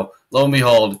 So, lo and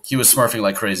behold, he was smurfing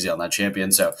like crazy on that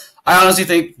champion. So, I honestly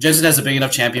think Jensen has a big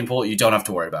enough champion pool, you don't have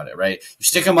to worry about it, right? You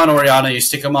stick him on Orianna, you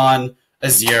stick him on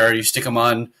Azir, you stick him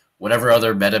on whatever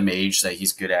other meta mage that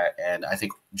he's good at, and I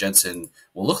think Jensen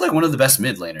will look like one of the best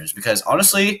mid laners because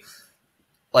honestly,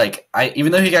 like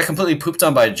even though he got completely pooped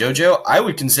on by JoJo, I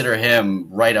would consider him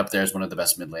right up there as one of the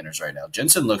best mid laners right now.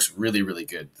 Jensen looks really, really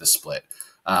good this split.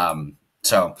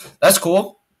 So that's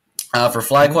cool. For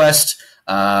FlyQuest,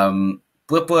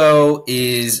 Blippo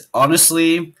is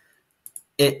honestly,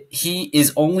 he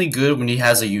is only good when he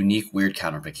has a unique, weird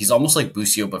counter pick. He's almost like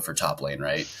Busio, but for top lane,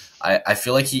 right? I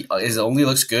feel like he only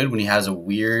looks good when he has a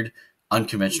weird,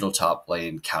 unconventional top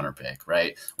lane counter pick,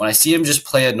 right? When I see him just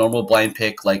play a normal blind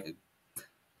pick, like,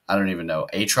 I don't even know,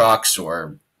 Aatrox,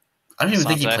 or I don't even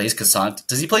think he plays Cassante.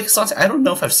 Does he play Cassante? I don't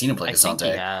know if I've seen him play Cassante. I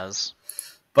think he has.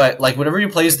 But, like, whenever he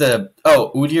plays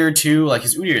Udyr too, like,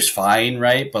 his Udyr is fine,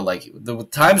 right? But, like, the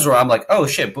times where I'm like, oh,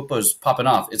 shit, Buppo's popping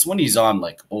off, it's when he's on,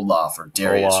 like, Olaf or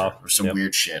Darius or some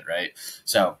weird shit, right?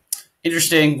 So,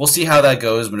 interesting. We'll see how that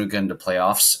goes when we get into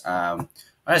playoffs. All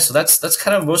right, so that's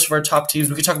kind of most of our top teams.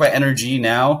 We can talk about NRG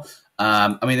now.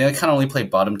 I mean, they kind of only play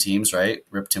bottom teams, right?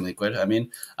 Rip Team Liquid, I mean.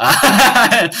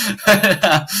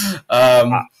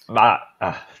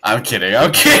 I'm kidding.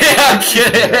 Kevin,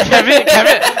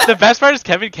 the best part is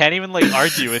Kevin can't even like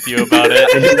argue with you about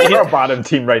it. They're a bottom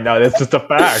team right now. That's just a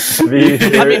fact.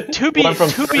 I mean, to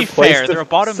be fair, they're a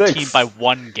bottom team by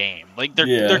 1 game. Like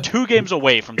they're 2 games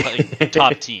away from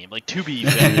top team. Like, to be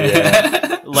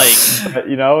fair, like,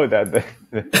 you know that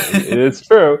it's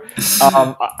true.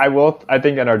 I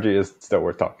think NRG is still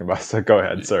worth talking about. So go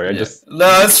ahead. Sorry,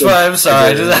 no, it's fine. I'm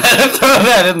sorry. I just had to throw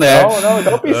that in there. No,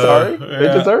 don't be sorry.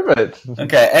 They deserve it.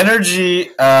 Okay,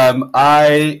 NRG.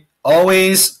 I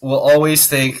will always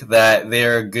think that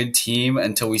they're a good team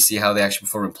until we see how they actually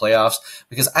perform in playoffs,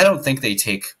 because I don't think they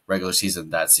take regular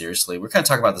season that seriously. We're kind of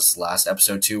talking about this last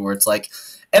episode too, where it's like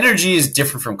NRG is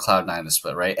different from Cloud9 in the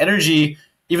split, right? NRG,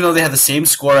 even though they have the same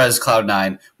score as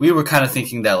Cloud9, we were kind of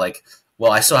thinking that, like,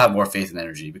 well, I still have more faith in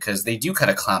NRG because they do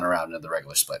kind of clown around in the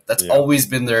regular split. That's always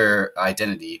been their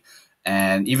identity.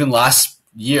 And even last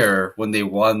year when they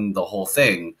won the whole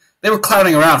thing, they were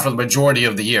clowning around for the majority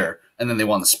of the year, and then they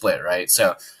won the split, right?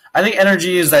 So I think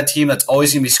NRG is that team that's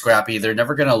always going to be scrappy. They're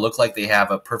never going to look like they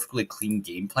have a perfectly clean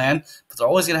game plan, but they're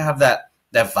always going to have that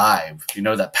vibe, you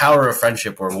know, that power of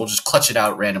friendship where we'll just clutch it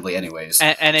out randomly anyways.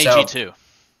 And G2.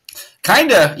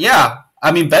 Kinda, yeah.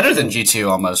 I mean, better than G2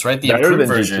 almost, right? The better improved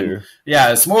version. G2.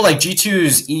 Yeah, it's more like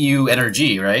G2's EU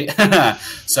NRG, right?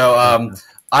 So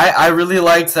I really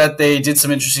liked that they did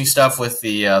some interesting stuff with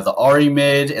the Ahri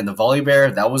mid and the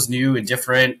Volibear. That was new and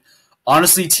different.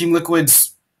 Honestly, Team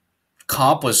Liquid's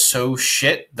comp was so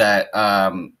shit that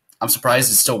I'm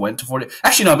surprised it still went to 40.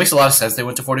 Actually, no, it makes a lot of sense. They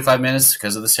went to 45 minutes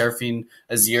because of the Seraphine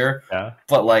Azir. Yeah.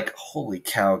 But, like, holy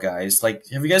cow, guys. Like,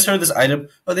 have you guys heard of this item?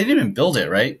 Oh, they didn't even build it,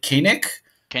 right? Kanik?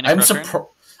 I'm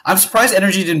surprised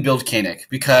NRG didn't build Kanik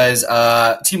because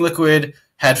Team Liquid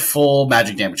had full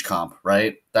magic damage comp,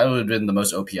 right? That would have been the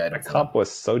most OP item. The comp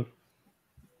was so...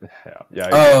 Yeah.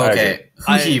 Okay.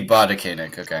 Huhi bought a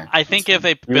Kanik, okay. I think if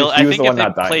they played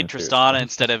Tristana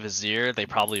instead of Azir, they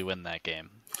probably win that game.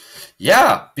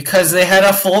 Yeah, because they had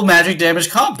a full magic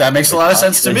damage comp. That makes a lot of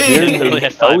sense to me.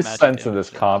 There's no sense in this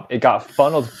comp. It got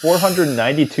funneled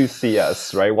 492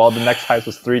 CS, right? While the next highest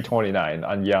was 329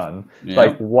 on Yan. Yeah.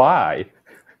 Like, why?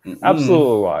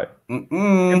 Absolutely why.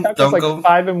 In fact, it's like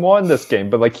 5-1 this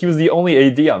game, but like he was the only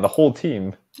AD on the whole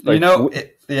team. Like, you know,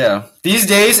 yeah. These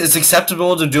days, it's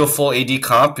acceptable to do a full AD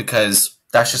comp because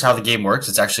that's just how the game works.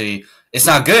 It's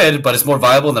not good, but it's more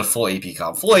viable than a full AP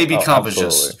comp. Full AP comp is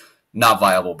just not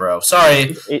viable, bro.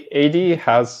 Sorry. AD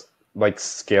has like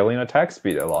scaling attack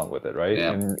speed along with it, right?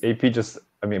 Yeah. And AP just,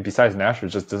 I mean, besides Nashor,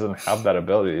 just doesn't have that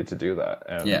ability to do that.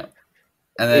 And yeah.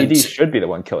 And then AD should be the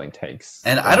one killing tanks.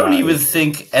 And I don't even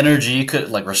think NRG could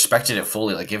like respected it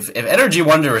fully. Like if NRG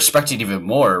wanted to respect it even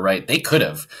more, right? They could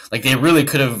have. Like they really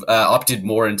could have opted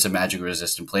more into magic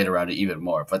resist and played around it even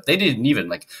more. But they didn't even.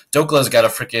 Like Dokla's got a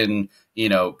freaking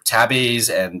Tabbies,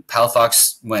 and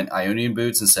Palafox went Ionian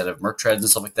boots instead of Merc treads and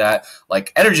stuff like that.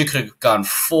 Like NRG could have gone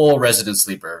full Resident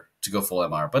Sleeper to go full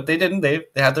MR, but they didn't. They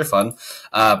had their fun.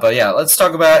 But yeah, let's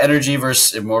talk about NRG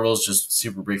versus Immortals just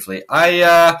super briefly.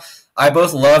 I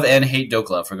both love and hate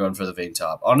Dokla for going for the Vayne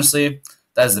top. Honestly,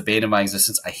 that is the bane of my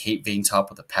existence. I hate Vayne top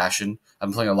with a passion.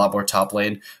 I'm playing a lot more top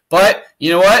lane. But,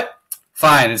 you know what?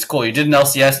 Fine, it's cool. You did an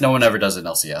LCS. No one ever does an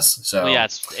LCS. So yeah,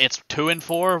 it's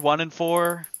 2-4,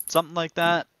 1-4, something like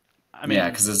that. I mean, yeah,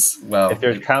 because it's, well... If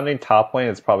you're counting top lane,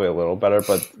 it's probably a little better,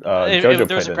 but if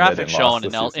there's a graphic shown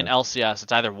in LCS,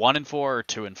 it's either 1-4 or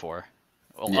 2-4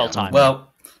 all time. Well...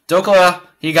 Dokla,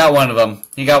 he got one of them.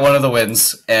 He got one of the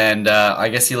wins, and I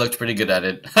guess he looked pretty good at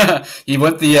it. He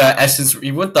went the essence.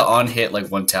 He went the on hit like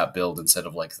one tap build instead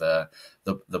of like the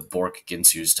Bork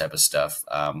Ginsu's type of stuff,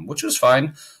 which was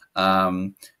fine.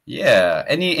 Yeah.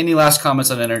 Any last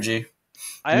comments on NRG?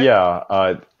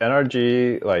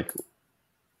 NRG like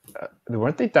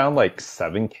weren't they down like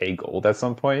 7K gold at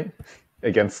some point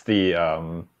against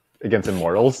the against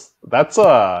Immortals? That's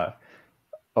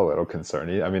a little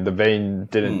concerning. I mean, the Vayne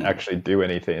didn't actually do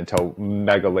anything until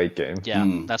mega late game. Yeah,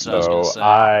 that's what I was gonna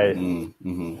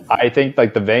say. I think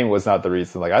like the Vayne was not the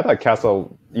reason. Like I thought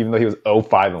Castle, even though he was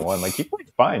 0-5-1, like he played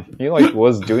fine. He like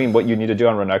was doing what you need to do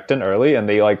on Renekton early, and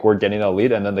they like were getting a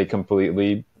lead, and then they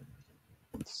completely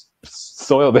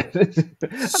soiled it.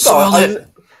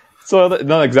 Soiled it.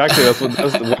 No, exactly. That's what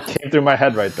came through my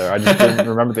head right there. I just didn't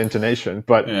remember the intonation,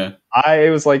 but I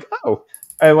was like, oh.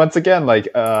 And once again, like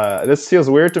this feels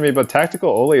weird to me, but Tactical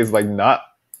Ole is like not,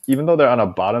 even though they're on a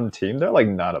bottom team, they're like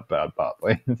not a bad bot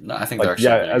lane. No, I think like,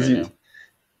 they're actually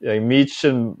Meech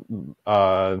and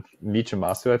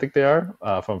Masu, I think they are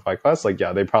from Fight Class. Like,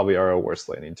 yeah, they probably are a worse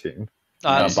laning team.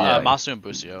 Masu and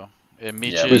Busio.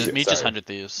 Meech is 100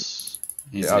 Thieves.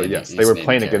 Yes, they were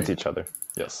playing against each other.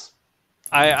 Yes.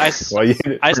 I still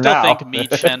think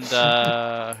Meech and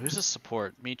who's the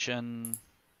support? Meech and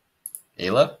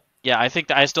Ayla? Yeah,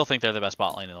 I still think they're the best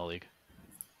bot lane in the league.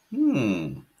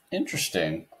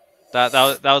 Interesting.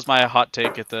 That was my hot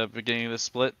take at the beginning of the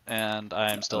split, and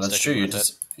I'm still sticking with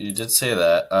it. You did say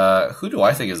that. Who do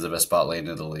I think is the best bot lane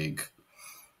in the league?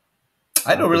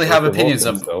 I don't really have opinions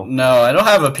of. No, I don't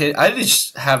have opinion. I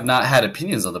just have not had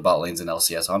opinions on the bot lanes in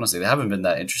LCS. Honestly, they haven't been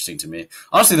that interesting to me.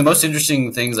 Honestly, the most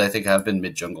interesting things I think have been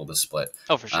mid jungle this split.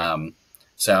 Oh, for sure.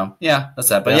 So yeah, that's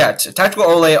that. But yeah, Tactical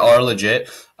Ole are legit.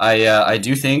 I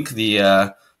do think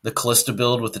the Callista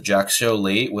build with the Jaxo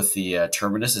late with the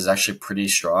Terminus is actually pretty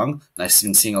strong, and I've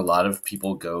been seeing a lot of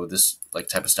people go this like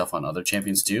type of stuff on other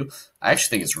champions too. I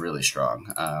actually think it's really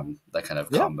strong. That kind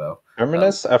of combo.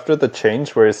 Terminus after the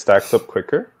change where it stacks up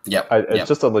quicker. It's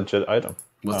just a legit item.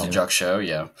 With the Jaxo,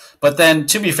 yeah. But then,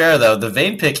 to be fair, though, the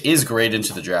Vayne pick is great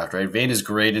into the draft, right? Vayne is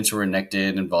great into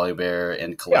Renekton and Volibear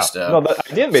and Callista. Yeah, no,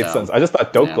 that idea made sense. I just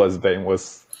thought Dokla's Vayne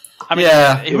was... I mean,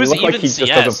 it was even like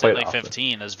CS at like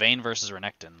 15 as Vayne versus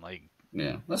Renekton. Like,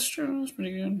 yeah, that's true. That's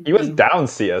pretty good. He was down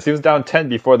CS. He was down 10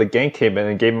 before the gank came in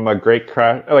and gave him a great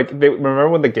crash. Like, remember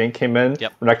when the gank came in?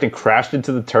 Yep. Renekton crashed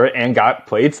into the turret and got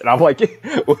plates, and I'm like,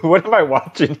 what am I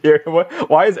watching here?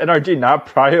 Why is NRG not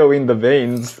prioing the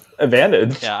Vayne's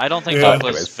advantage? Yeah, I don't think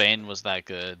Douglas Vayne was that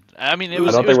good. I mean, it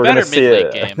was better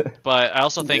mid-late game, but I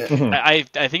also think I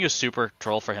think it was super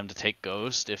troll for him to take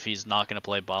Ghost if he's not going to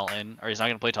play bot lane, or he's not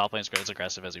going to play top lane as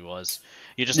aggressive as he was.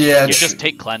 You just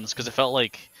take cleanse, because it felt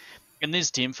like in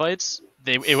these team fights,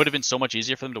 it would have been so much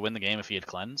easier for them to win the game if he had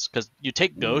cleanse, because you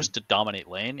take Ghost to dominate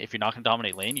lane. If you're not going to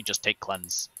dominate lane, you just take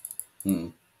cleanse.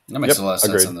 That makes a lot of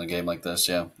sense in a game like this.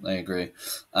 Yeah, I agree.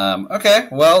 Okay,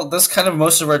 well, that's kind of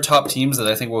most of our top teams that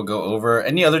I think we'll go over.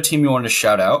 Any other team you want to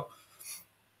shout out?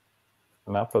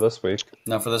 Not for this week.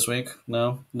 Not for this week?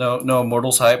 No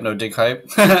Immortals hype, no Dig hype?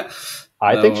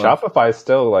 I think Shopify is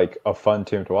still like a fun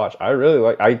team to watch.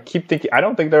 I keep thinking, I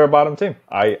don't think they're a bottom team.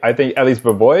 I think at least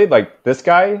Boy, like this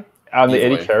guy on the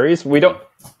 80 carries, we don't...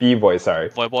 B-Boy, sorry.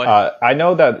 Boy. I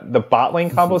know that the bot lane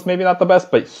combo is maybe not the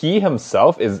best, but he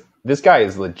himself is... This guy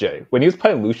is legit. When he was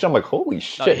playing Lucian, I'm like, holy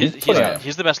shit. He's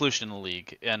the best Lucian in the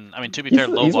league. And, I mean, to be fair,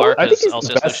 low bar, I think he's LCS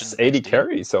the best Lucian 80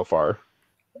 carry so far.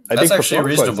 That's actually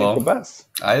reasonable. The best.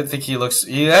 I think he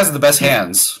has the best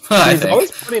hands. He's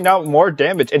always putting out more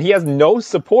damage, and he has no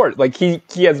support. Like, he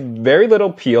has very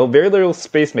little peel, very little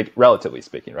space make, relatively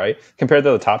speaking, right? Compared to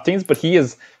the top teams, but he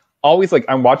is always like,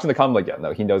 I'm watching the combo, like, yeah,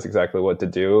 no, he knows exactly what to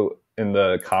do in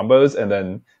the combos, and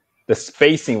then the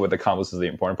spacing with the combos is the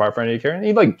important part for any carry, and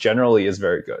he like generally is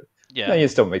very good. Yeah, he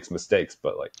still makes mistakes,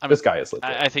 but like this guy is legit.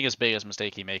 I think his biggest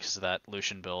mistake he makes is that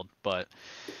Lucian build, but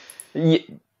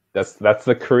that's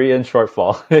the Korean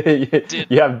shortfall.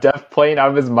 You have Def playing out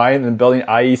of his mind and building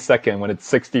IE second when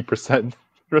it's 60%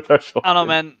 threshold. I don't know,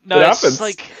 man. No, it's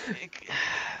like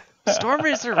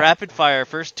Stormrazor Rapid Fire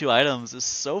first two items is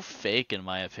so fake in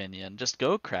my opinion. Just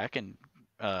go Kraken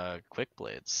Quick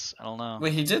Blades. I don't know.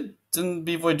 Wait, didn't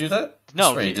B-Boy do that?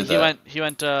 No, he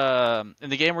went in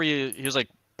the game where he was like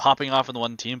popping off in the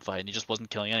one team fight and he just wasn't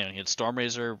killing anyone. He had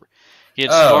Stormrazor,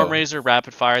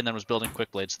 Rapid Fire, and then was building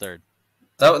Quick Blades third.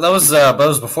 That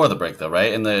was before the break though,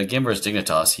 right? In the game versus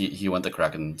Dignitas, he went the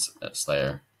Kraken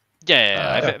Slayer.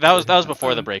 Yeah. That was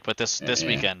before the break, but this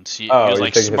weekend he was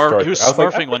like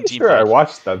smurfing one team. I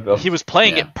watched that build. He was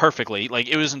playing it perfectly. Like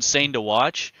it was insane to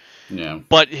watch. Yeah.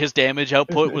 But his damage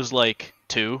output was like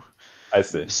 2. I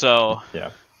see. So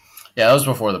yeah, that was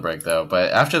before the break though.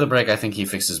 But after the break, I think he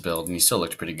fixed his build and he still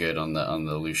looked pretty good on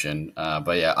the Lucian.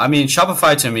 But yeah, I mean,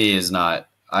 Shopify to me is not.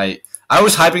 I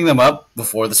was hyping them up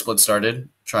before the split started,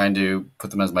 trying to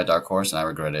put them as my dark horse, and I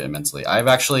regret it immensely.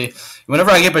 Whenever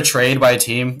I get betrayed by a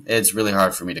team, it's really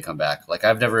hard for me to come back. Like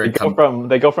I've never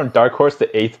they go from dark horse to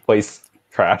 8th place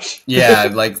trash. Yeah,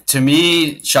 like to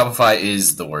me, Shopify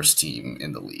is the worst team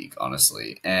in the league,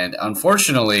 honestly. And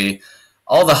unfortunately,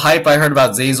 all the hype I heard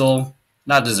about Zazel,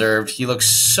 not deserved. He looks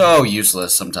so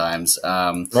useless sometimes.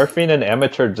 Murphy in an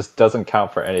amateur just doesn't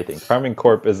count for anything. Farming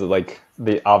Corp is like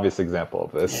the obvious example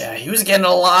of this. Yeah, he was getting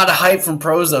a lot of hype from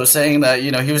pros though, saying that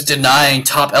he was denying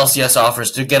top LCS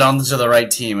offers to get onto the right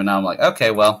team, and I'm like,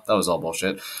 okay, well, that was all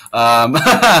bullshit. But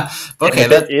okay,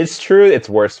 if it is true, it's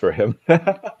worse for him.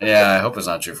 Yeah, I hope it's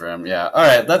not true for him. Yeah, all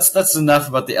right, that's enough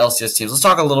about the LCS teams. Let's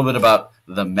talk a little bit about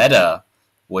the meta,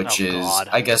 which is,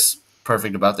 I guess,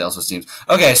 perfect about the LCS teams.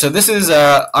 Okay, so this is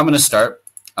I'm going to start.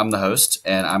 I'm the host,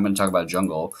 and I'm going to talk about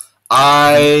jungle.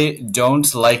 I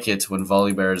don't like it when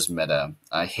Volibear is meta.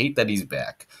 I hate that he's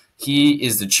back. He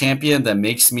is the champion that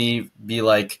makes me be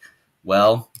like,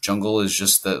 well, jungle is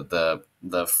just the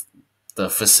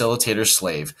facilitator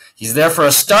slave. He's there for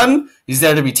a stun, he's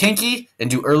there to be tanky and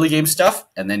do early game stuff,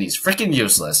 and then he's freaking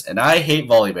useless. And I hate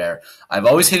Volibear. I've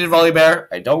always hated Volibear.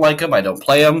 I don't like him. I don't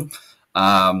play him.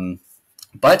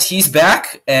 But he's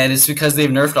back, and it's because they've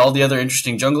nerfed all the other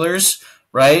interesting junglers,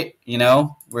 right? We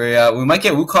might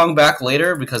get Wukong back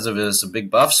later because of some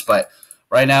big buffs, but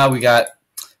right now we got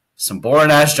some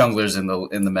boring ass junglers in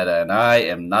the meta, and I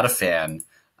am not a fan.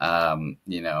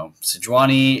 Sejuani,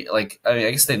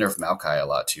 I guess they nerf Maokai a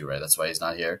lot too, right? That's why he's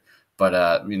not here.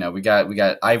 But we got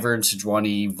Ivern,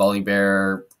 Sejuani,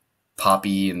 Volibear,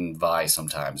 Poppy, and Vi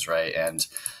sometimes, right? And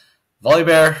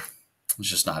Volibear, it's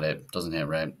just not it. Doesn't hit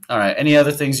right. All right. Any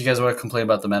other things you guys want to complain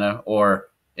about the meta or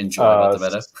enjoy about the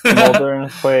meta? Smolder and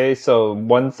Hui. So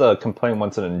one's a complaint,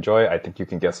 one's an enjoy. I think you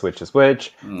can guess which is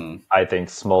which. I think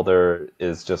Smolder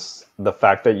is just the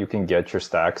fact that you can get your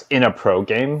stacks in a pro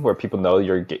game where people know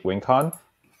you're win con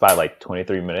by like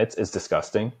 23 minutes is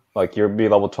disgusting. Like you'll be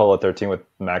level 12 or 13 with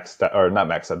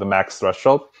the max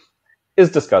threshold is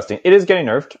disgusting. It is getting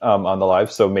nerfed on the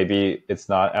live, so maybe it's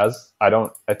not as I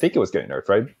think it was getting nerfed,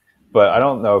 right? But I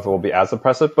don't know if it will be as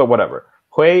oppressive, but whatever.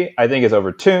 Hui, I think, is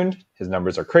overtuned. His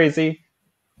numbers are crazy.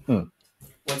 Hui,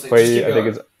 I think,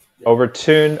 is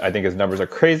overtuned. I think his numbers are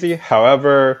crazy.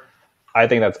 However, I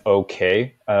think that's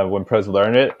okay. When pros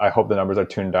learn it, I hope the numbers are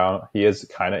tuned down. He is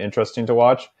kind of interesting to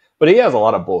watch, but he has a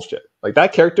lot of bullshit. Like,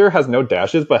 that character has no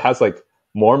dashes, but has,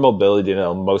 more mobility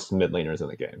than most mid laners in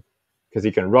the game. Because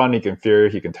he can run, he can fear,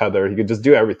 he can tether, he can just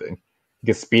do everything. He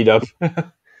can speed up.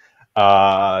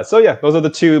 So yeah, those are the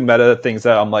two meta things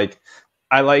that I'm like,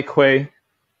 I like Hui,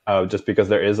 just because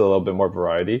there is a little bit more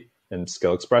variety in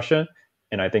skill expression,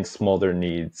 and I think Smolder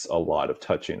needs a lot of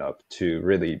touching up to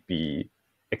really be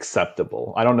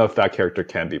acceptable. I don't know if that character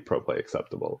can be pro play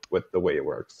acceptable with the way it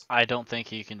works. I don't think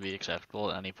he can be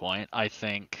acceptable at any point. I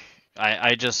think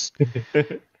I just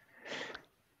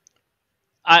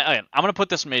I'm gonna put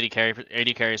this from AD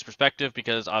carry's perspective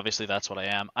because obviously that's what I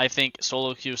am. I think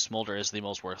solo queue Smolder is the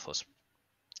most worthless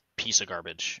piece of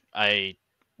garbage.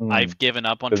 I've given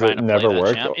up on trying to play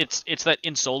that champ. It's that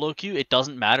in solo queue it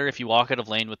doesn't matter if you walk out of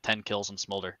lane with 10 kills in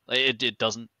Smolder. It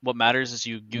doesn't. What matters is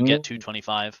you get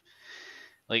 225.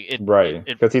 Right,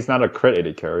 because he's not a crit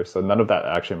AD carry, so none of that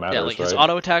actually matters. Yeah, like his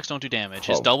auto attacks don't do damage.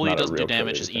 His W doesn't do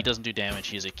damage. His E doesn't do damage.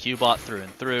 He's a Q bot through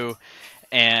and through.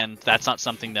 And that's not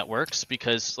something that works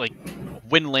because,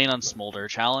 win lane on Smolder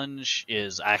challenge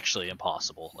is actually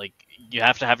impossible. You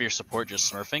have to have your support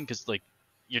just smurfing because,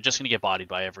 you're just going to get bodied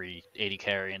by every AD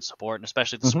carry and support, and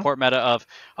especially the support meta of,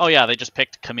 oh yeah, they just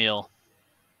picked Camille.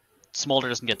 Smolder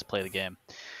doesn't get to play the game.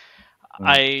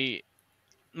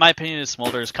 My opinion is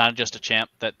Smolder is kind of just a champ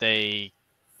that there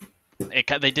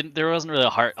wasn't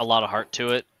really a lot of heart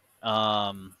to it.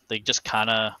 They just kind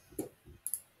of.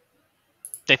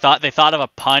 They thought of a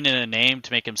pun in a name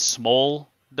to make him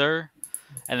Smolder,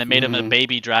 and then made him a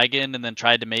baby dragon, and then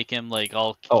tried to make him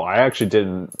all. Oh, I actually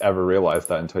didn't ever realize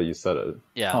that until you said it.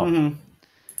 Yeah,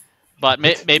 but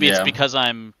maybe it's because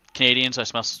I'm Canadian, so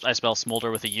I spell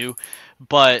Smolder with a U.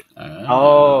 But yeah,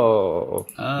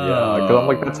 because I'm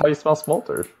like, that's how you spell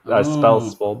Smolder. I spell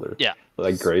Smolder. Yeah,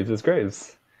 Graves is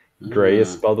Graves. Gray is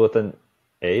spelled with an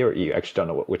A or E. I actually don't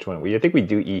know which one. I think we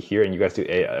do E here, and you guys do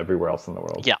A everywhere else in the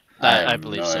world. Yeah. I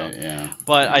believe so. Yeah.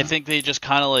 But I think they just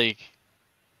kind of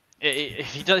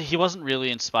he wasn't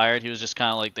really inspired. He was just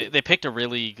kind of they picked a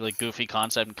really goofy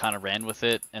concept and kind of ran with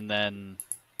it, and then.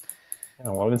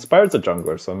 Yeah, well, inspired's a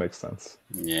jungler, so it makes sense.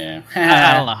 Yeah.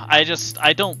 I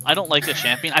don't know. I don't like the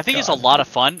champion. I think it's a lot of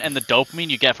fun, and the dopamine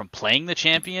you get from playing the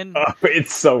champion.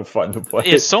 It's so fun to play.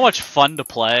 It's so much fun to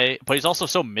play, but he's also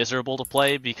so miserable to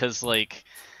play because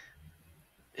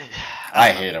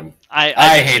I hate him.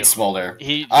 I hate do. Smolder.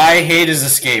 I hate his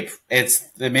escape. It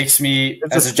makes me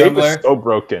His as a escape jungler. is so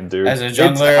broken, dude. As a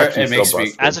jungler, It's actually it makes so me.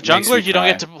 busted. As a It makes me jungler, you don't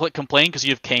cry. get to complain because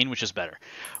you have Kane, which is better.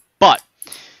 But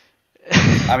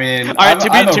I mean, all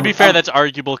right, to be fair, that's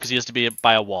arguable because he has to be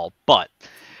by a wall. But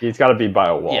He's got to be by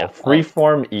a wall. Yeah,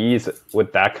 Freeform ease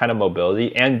with that kind of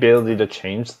mobility and ability to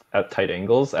change at tight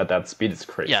angles at that speed is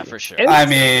crazy. yeah, for sure. I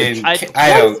mean, I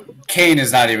don't. Kane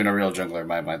is not even a real jungler in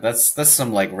my mind. That's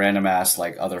some like random ass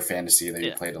like other fantasy that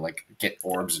you play to like get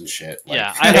orbs and shit. Like,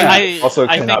 Yeah, I also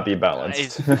I cannot think, be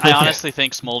balanced. I honestly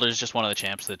think Smolder is just one of the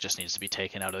champs that just needs to be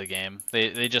taken out of the game.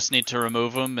 They just need to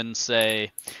remove him and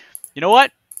say, you know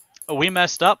what? We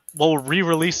messed up. We'll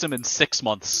re-release him in 6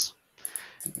 months.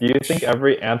 Do you think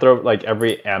every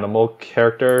every animal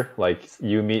character, like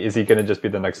Yumi, is he gonna just be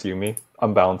the next Yumi?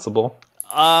 Unbalanceable?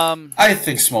 I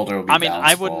think Smolder will be. I mean,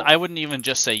 balanceable. I wouldn't even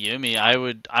just say Yumi. I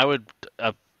would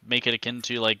make it akin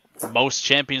to like most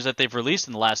champions that they've released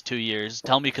in the last 2 years.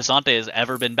 Tell me Cassante has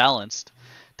ever been balanced.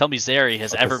 Tell me Zeri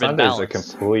has ever been balanced. Is a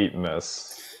complete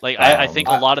miss. Like I think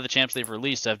a lot of the champs they've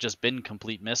released have just been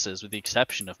complete misses, with the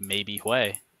exception of maybe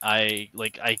Hui.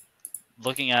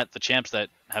 Looking at the champs that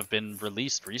have been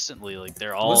released recently, like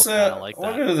they're all kind of like that.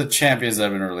 What are the champions that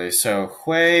have been released? So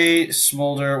Hui,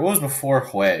 Smolder. What was before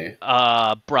Hui?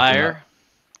 Briar.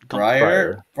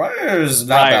 Briar's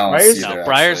not balanced either. No,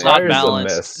 Briar's not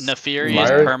balanced. Nefiri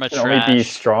is perma can only be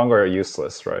strong or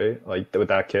useless, right? Like with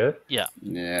that kit. Yeah.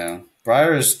 Yeah.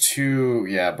 Briar is too.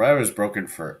 Yeah, Briar was broken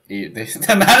for 8. The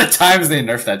amount of times they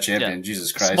nerfed that champion,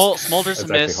 Jesus Christ. Smolder's a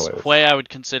miss. Hui I would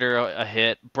consider a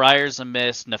hit. Briar's a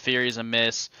miss. Nefiri's a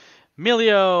miss.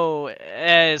 Milio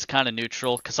is kind of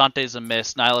neutral. Casante's a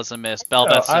miss. Nyla's a miss.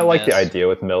 Bel'Veth's a miss. I like the idea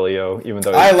with Milio, even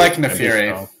though I like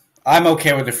Nefiri. I'm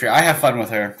okay with Nefiri. I have fun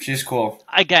with her. She's cool.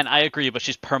 Again, I agree, but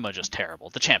she's perma just terrible.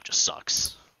 The champ just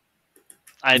sucks.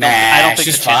 I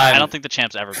don't think the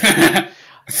champ's ever been.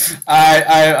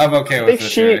 I'm okay with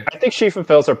Nefiri. I think she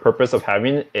fulfills her purpose of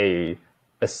having a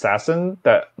assassin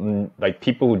that like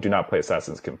people who do not play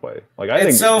assassins can play. Like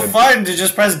it's so fun to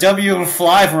just press W and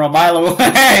fly from a mile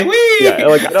away. Whee! Yeah,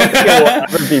 like I don't think it will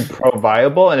ever be pro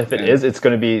viable, and if it is, it's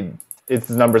going to be its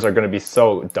numbers are going to be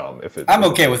so dumb. I'm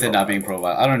okay with it not being pro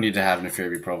viable. I don't need to have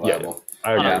Nefiri be pro viable. Yeah,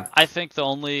 I agree. I think the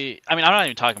only, I'm not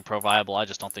even talking pro viable. I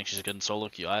just don't think she's good in solo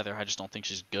queue either. I just don't think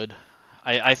she's good.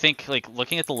 I think like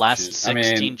looking at the last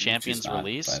 16 champions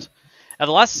released. Of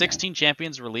the last 16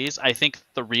 champions released, I think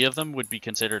 3 of them would be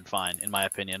considered fine, in my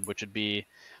opinion, which would be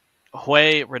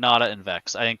Hui, Renata, and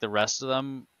Vex. I think the rest of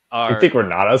them are... You think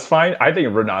Renata's fine? I think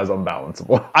Renata's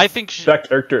unbalanceable. I think that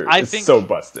character is so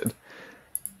busted.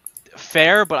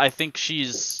 Fair, but I think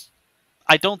she's...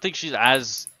 I don't think she's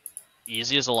as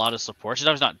easy as a lot of support. She's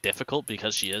obviously not difficult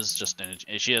because she is just...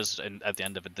 at the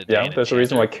end of the day... Yeah, there's a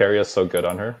reason why Carry is so good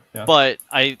on her. Yeah. But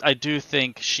I do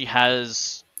think she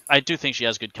has... I do think she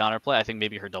has good counterplay. I think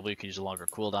maybe her W could use a longer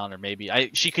cooldown, or maybe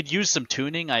she could use some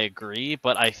tuning. I agree,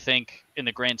 but I think in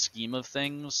the grand scheme of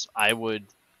things, I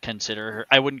wouldn't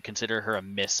consider her a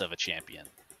miss of a champion,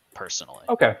 personally.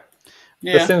 Okay.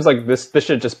 Yeah. It seems like this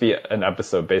should just be an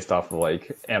episode based off of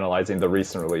like analyzing the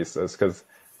recent releases, because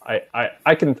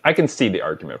I can see the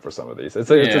argument for some of these.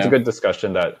 It's a good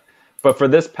discussion but for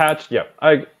this patch, yeah,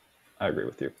 I agree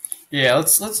with you. Yeah,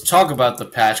 let's talk about the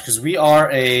patch, because we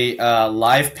are a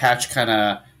live patch kind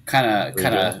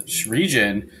of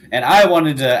region, and I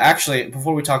wanted to actually,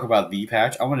 before we talk about the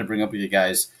patch, I want to bring up with you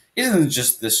guys: isn't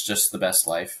this just the best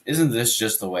life? Isn't this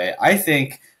just the way? I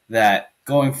think that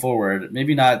going forward,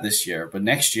 maybe not this year, but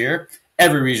next year,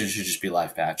 every region should just be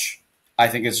live patch. I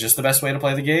think it's just the best way to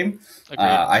play the game.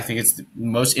 I think it's the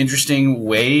most interesting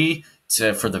way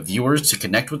for the viewers to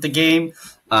connect with the game.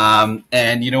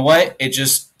 And you know what? It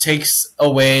just takes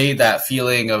away that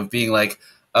feeling of being like,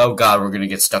 oh god, we're going to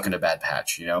get stuck in a bad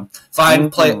patch, you know? Fine,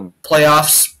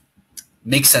 playoffs,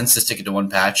 makes sense to stick it to one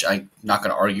patch. I'm not going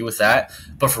to argue with that.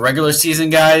 But for regular season,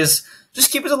 guys,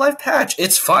 just keep it a live patch.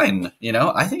 It's fine, you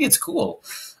know? I think it's cool.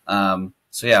 So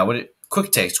yeah,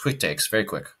 quick takes, very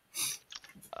quick.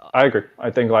 I agree.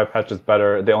 I think live patch is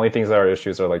better. The only things that are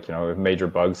issues are like, major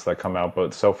bugs that come out,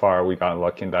 but so far we got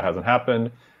lucky and that hasn't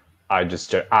happened. I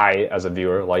as a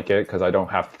viewer, like it because I don't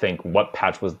have to think what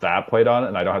patch was that played on,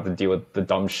 and I don't have to deal with the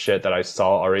dumb shit that I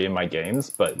saw already in my games,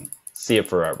 but see it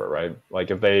forever, right?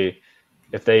 Like if they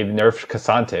nerfed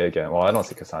Cassante again, well, I don't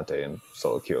see Cassante in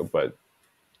solo queue, but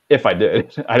if I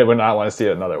did, I would not want to see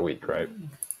it another week, right?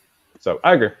 So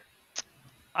I agree.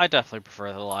 I definitely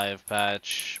prefer the live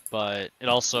patch, but it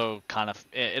also kind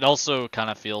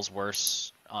of feels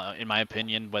worse in my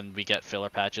opinion, when we get filler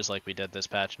patches like we did this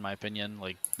patch, in my opinion,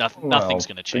 like Well, nothing's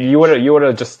gonna change. You would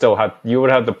have just still had you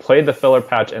would have to play the filler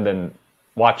patch and then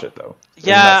watch it though. Isn't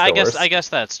Yeah, that I still guess worse?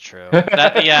 that's true.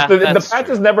 Yeah, the that's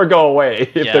patches true. never go away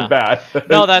if Yeah. they're bad.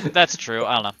 No, that's true.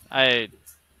 I don't know.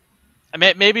 I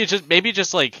mean, maybe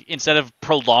just like instead of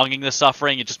prolonging the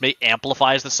suffering, it just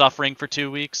amplifies the suffering for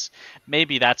 2 weeks.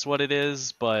 Maybe that's what it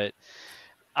is, but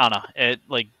I don't know. It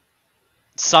like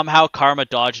somehow Karma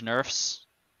dodge nerfs.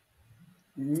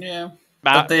 Yeah.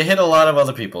 But they hit a lot of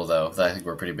other people, though, that I think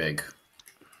were pretty big.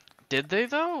 Did they,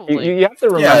 though? You have to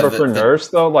remember for nerfs,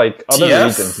 though, like, other TF?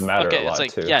 regions matter a lot,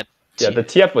 too. Yeah, the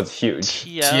TF was huge.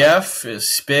 TF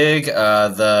is big. Who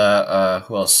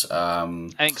else? I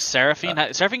think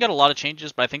Seraphine. Seraphine got a lot of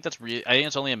changes, but I think I think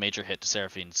it's only a major hit to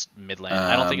Seraphine's mid lane.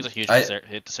 I don't think it's a huge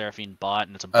hit to Seraphine bot,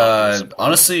 and it's a bot.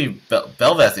 Honestly,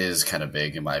 Belveth is kind of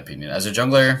big in my opinion. As a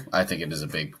jungler, I think it is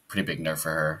pretty big nerf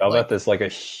for her. Belveth is like a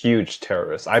huge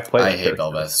terrorist. I hate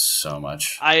Belveth so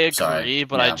much. I agree,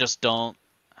 but I just don't.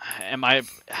 I'd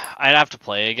have to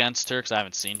play against her because I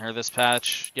haven't seen her this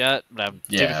patch yet. But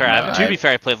to be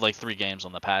fair, I played like 3 games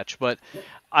on the patch. But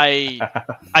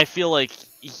I feel like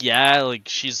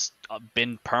she's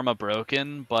been perma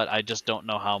broken, but I just don't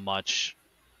know how much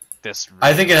this. Really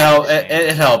I think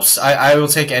it helps. I will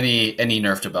take any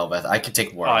nerf to Belveth. I could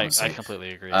take more. I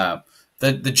completely agree.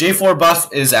 The J4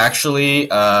 buff is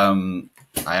actually.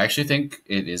 I actually think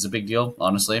it is a big deal,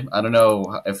 honestly. I don't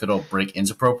know if it'll break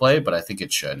into pro play, but I think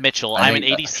it should. Mitchell, I'm an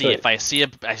ADC. If I see a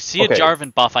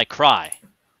Jarvan buff, I cry.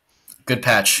 Good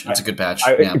patch. It's a good patch.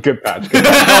 Good patch.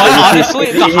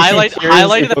 Honestly, the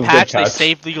highlight of the patch, they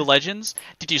saved League of Legends.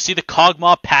 Did you see the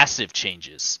Kog'Maw passive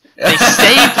changes? They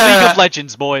saved League of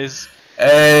Legends, boys.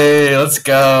 Hey, let's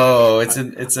go. It's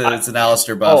an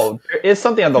Alistar buff. Oh, there is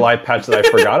something on the live patch that I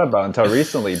forgot about until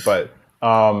recently, but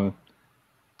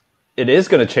it is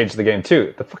going to change the game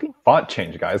too. The fucking font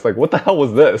change, guys. Like, what the hell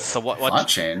was this? So what font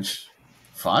change?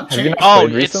 Font Have change? Oh,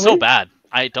 it's so bad.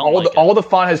 I don't like it. All the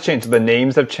font has changed. The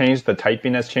names have changed. The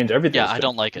typing has changed. Everything. Yeah, I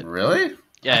don't like it. Really?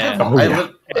 Yeah.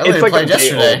 It's like played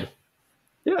yesterday.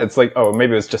 Yeah, it's like, oh,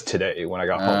 maybe it was just today when I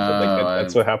got home. But like,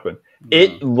 that's what happened.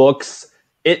 It looks.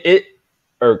 It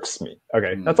irks me.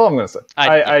 Okay, that's all I'm gonna say.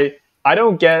 I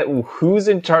don't get who's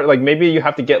in charge. Like, maybe you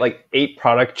have to get like 8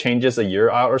 product changes a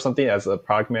year out or something as a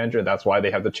product manager. And that's why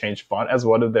they have to change font as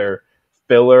one of their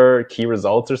filler key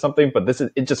results or something. But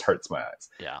it just hurts my eyes.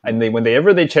 Yeah. And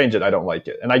whenever they change it, I don't like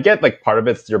it. And I get like part of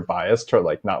it's your bias to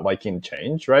like not liking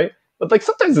change, right? But like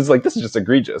sometimes it's like, this is just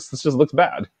egregious. This just looks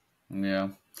bad. Yeah.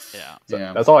 So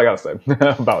that's all I gotta say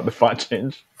about the font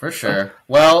change. For sure.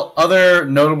 Well, other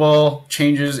notable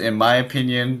changes, in my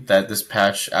opinion, that this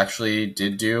patch actually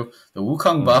did do, the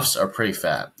Wukong buffs are pretty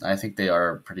fat. I think they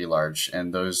are pretty large,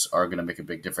 and those are going to make a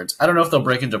big difference. I don't know if they'll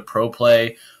break into pro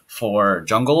play for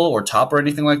jungle or top or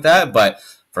anything like that, but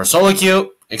for solo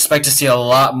queue, expect to see a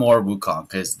lot more Wukong,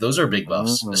 because those are big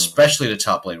buffs, especially the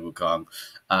top lane Wukong.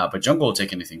 But jungle will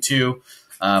take anything too.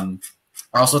 I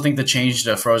also think the change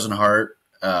to Frozen Heart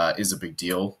is a big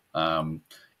deal.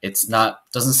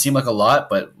 Doesn't seem like a lot,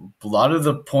 but a lot of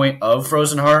the point of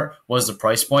Frozen Heart was the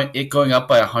price point. It going up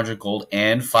by 100 gold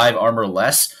and 5 armor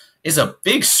less is a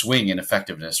big swing in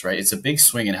effectiveness, right? It's a big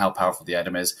swing in how powerful the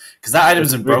item is, because that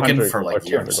item's been broken for like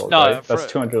years. Gold, right? That's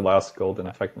 200 less gold in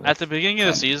effectiveness. At the beginning of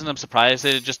the season, I'm surprised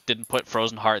they just didn't put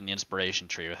Frozen Heart in the inspiration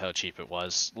tree with how cheap it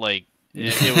was. Like,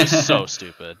 it was so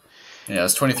stupid. Yeah,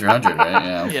 it's 2,300,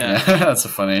 right? Yeah. That's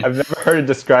funny. I've never heard it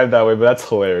described that way, but that's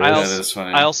hilarious. That is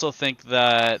funny. I also think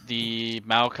that the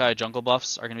Maokai jungle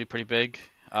buffs are going to be pretty big.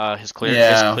 His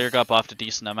clear got buffed a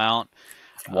decent amount.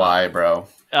 Why, bro?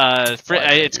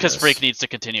 It's because Freak needs to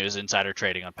continue his insider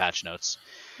trading on patch notes.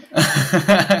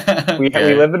 We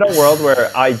live in a world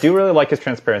where I do really like his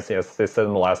transparency, as they said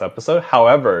in the last episode.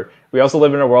 However, we also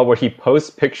live in a world where he posts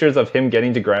pictures of him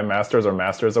getting to Grandmasters or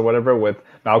Masters or whatever with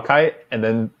Maokai, and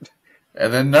then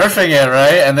nerfing it,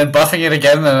 right? And then buffing it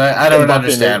again. And I don't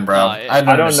understand, bro. I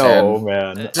don't know,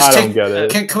 man. I don't get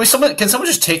it. Can someone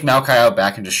just take Maokai out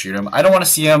back and just shoot him? I don't want to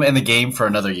see him in the game for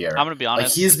another year. I'm gonna be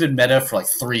honest. Like, he's been meta for like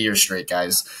 3 years straight,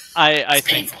 guys. I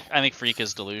think Freak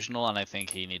is delusional, and I think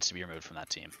he needs to be removed from that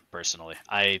team. Personally,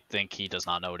 I think he does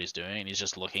not know what he's doing, and he's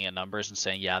just looking at numbers and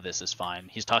saying, "Yeah, this is fine."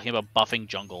 He's talking about buffing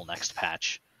jungle next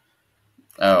patch.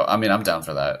 Oh, I mean, I'm down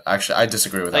for that. Actually, I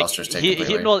disagree with Alistair's take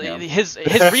completely. His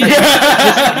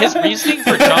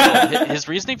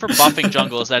reasoning for buffing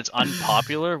jungle is that it's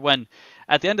unpopular, when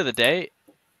at the end of the day,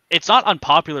 it's not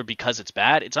unpopular because it's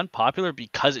bad. It's unpopular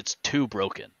because it's too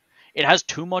broken. It has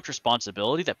too much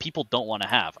responsibility that people don't want to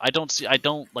have. I don't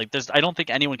think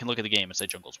anyone can look at the game and say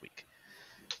jungle's weak.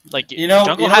 Like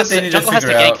Jungle has to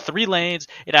gank out. 3 lanes.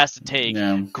 It has to take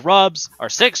Yeah. grubs or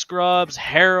 6 grubs,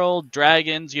 herald,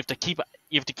 dragons. You have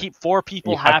to keep 4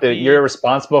 people happy. You're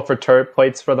responsible for turret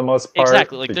plates for the most part.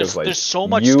 Exactly. Like there's so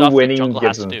much stuff that Jungle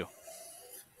has to do.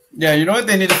 Yeah, you know what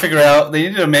they need to figure out? They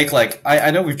need to make I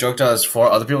know we've joked about this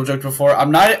before. Other people joked before. I'm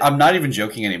not even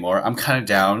joking anymore. I'm kind of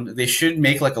down. They should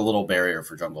make a little barrier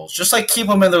for jungles. Just keep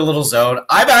them in their little zone.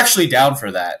 I'm actually down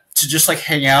for that. To just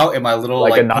hang out in my little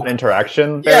a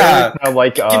non-interaction. Yeah, kind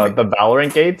of the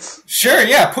Valorant gates. Sure,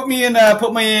 yeah. Put me in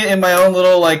my own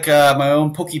little my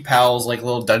own Poke Pals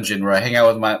little dungeon where I hang out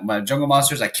with my jungle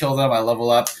monsters. I kill them. I level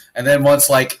up, and then once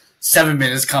 7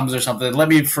 minutes comes or something, let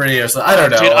me free or something. I don't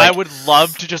know. Dude, I would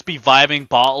love to just be vibing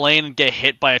bot lane and get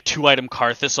hit by a 2-item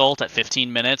Karthus ult at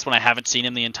 15 minutes when I haven't seen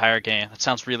him the entire game. That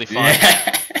sounds really fun.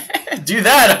 Yeah. Do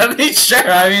that. I mean, sure.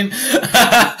 I mean,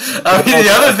 the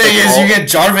other thing is you get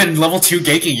Jarvan level 2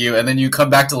 ganking you, and then you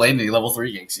come back to lane and he level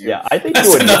 3 ganks you. Yeah, I think that's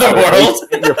you would another world.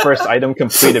 Get your first item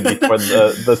completed before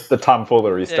the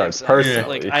tomfoolery starts. Yeah,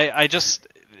 personally, I just.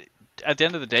 At the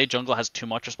end of the day, jungle has too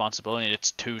much responsibility and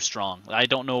it's too strong. I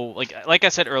don't know, like I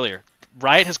said earlier,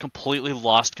 Riot has completely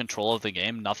lost control of the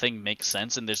game. Nothing makes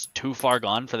sense, and there's too far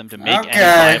gone for them to make any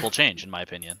viable change, in my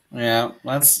opinion. Yeah,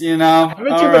 let's Haven't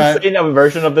you been saying a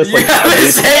version of this? I've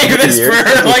been saying this for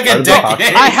a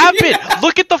decade. I have been.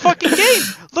 Look at the fucking game.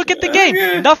 Look at the game.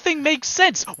 Okay. Nothing makes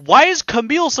sense. Why is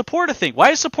Camille support a thing? Why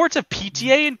is supports have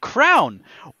PTA and Crown?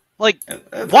 Why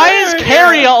is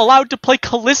Keria allowed to play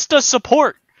Kalista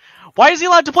support? Why is he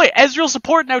allowed to play Ezreal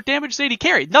support and outdamage AD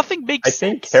carry? Nothing makes sense. I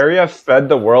think Keria fed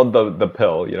the world the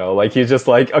pill, he's just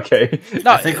okay.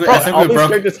 No, I think all these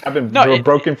characters have been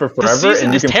broken for forever,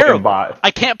 and you can play a bot.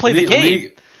 I can't play the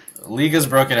game. League is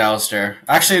broken, Alistair.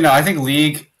 Actually, no, I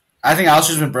think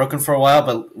Alistair's been broken for a while,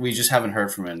 but we just haven't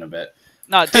heard from him in a bit.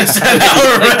 No, dude, this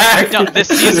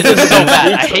season is so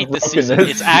bad. I hate this season.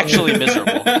 It's actually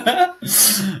miserable.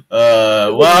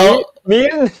 Me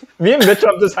and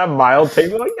Mitchell just have mild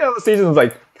take. The season's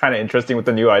kind of interesting with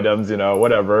the new items,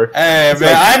 whatever. Hey,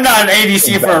 man, I'm not an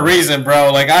ADC for a reason,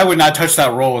 bro. I would not touch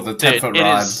that role with a 10-foot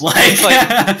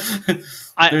rod.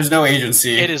 There's no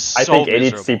agency. It is so I think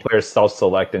miserable. ADC players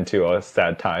self-select into a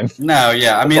sad time. No,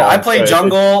 yeah. I mean, I play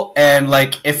jungle, and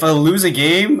if I lose a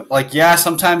game,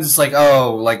 sometimes it's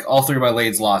all 3 of my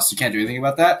lanes lost. You can't do anything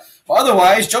about that. But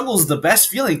otherwise, jungle is the best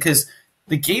feeling because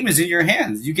the game is in your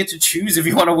hands. You get to choose if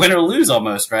you want to win or lose,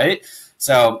 almost, right?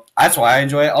 So that's why I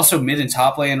enjoy it. Also, mid and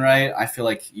top lane, right? I feel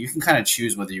like you can kind of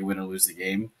choose whether you win or lose the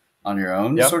game on your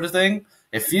own, sort of thing.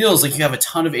 It feels like you have a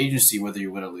ton of agency whether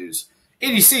you win or lose.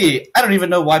 ADC, I don't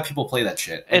even know why people play that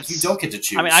shit. You don't get to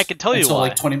choose. I mean, I can tell you why.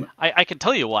 20... I can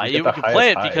tell you why. You can play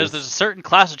it because there's a certain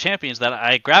class of champions that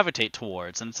I gravitate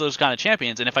towards, and it's those kind of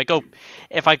champions. And if I go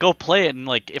play it, and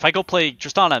if I go play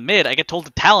Tristana mid, I get told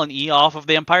to Talon E off of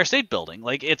the Empire State Building.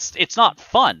 It's not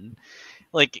fun.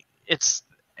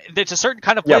 It's a certain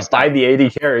kind of play style. By the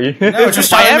AD carry. No,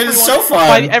 Tristana mid is so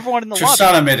fun. By everyone in the lobby.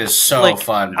 Tristana mid is so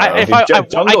fun, bro.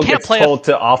 Jungle gets told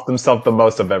to off themselves the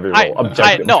most of every role.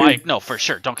 No, for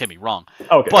sure. Don't get me wrong.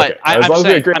 Okay, but I'm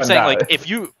saying if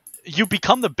you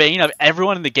become the bane of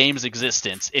everyone in the game's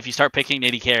existence if you start picking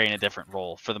AD carry in a different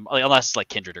role for them, unless it's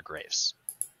Kindred or Graves.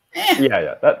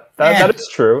 Yeah, that is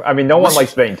true. I mean, no one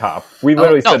likes Vayne top. We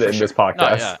literally said it in this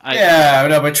podcast.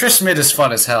 But Triss mid is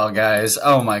fun as hell, guys.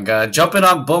 Oh my god, jumping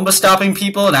on Boomba stopping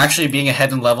people and actually being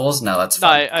ahead in levels. No, that's fun.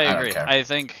 No, I agree. I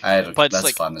think, but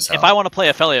that's fun as hell. If I want to play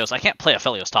Aphelios, I can't play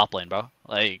Aphelios top lane, bro.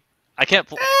 I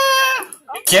can't. You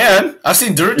can. I've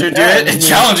seen Dirt do it in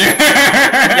Challenger.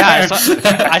 Yeah,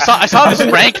 I saw this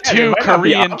rank 2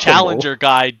 Korean Challenger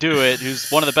guy do it, who's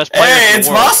one of the best players. Hey, in the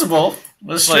world. Possible.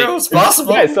 That's true. It's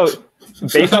possible. Yeah, so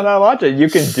based on that logic, you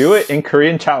can do it in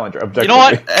Korean Challenger. Objectively. You know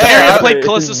what? I played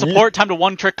Kalista support. Time to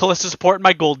one-trick Kalista support in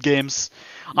my gold games.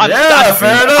 Fair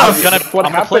enough. What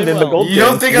happened in the gold games? You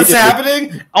don't think it's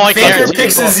happening? Oh, I Faker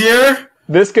picks his year.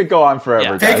 This could go on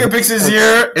forever. Faker picks his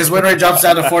year. His win rate drops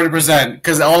down to 40%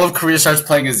 because all of Korea starts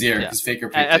playing his year because Faker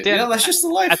picked it. That's just the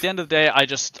life. At the end of the day,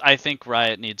 I think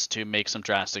Riot needs to make some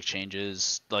drastic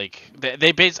changes. I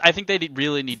think they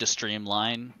really need to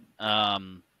streamline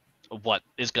what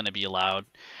is going to be allowed.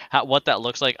 What that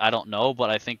looks like, I don't know, but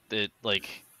I think that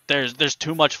there's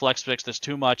too much flex picks. There's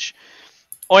too much.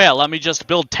 Oh yeah, let me just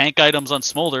build tank items on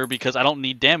Smolder because I don't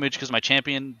need damage because my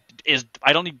champion is.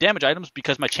 I don't need damage items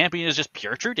because my champion is just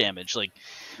pure true damage.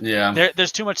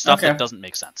 There's too much stuff that doesn't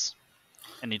make sense.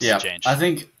 It needs to change. I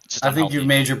think you've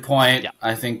made your point. Yeah.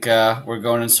 I think we're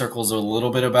going in circles a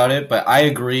little bit about it, but I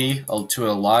agree to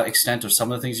a lot extent of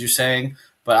some of the things you're saying.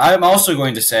 But I'm also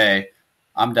going to say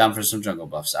I'm down for some jungle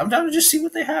buffs. I'm down to just see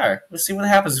what they have. Let's see what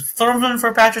happens. Throw them in for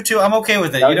a patch or two. I'm okay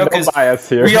with it. No Because bias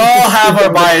here. we all have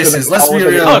our biases. Let's be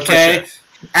real, Oh, okay?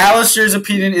 sure. Alistair's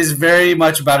opinion is very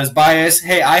much about his bias.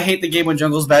 Hey, I hate the game when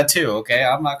jungle's bad too. Okay,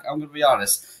 I'm going to be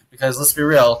honest because let's be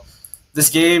real. This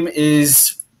game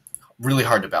is really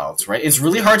hard to balance, right? It's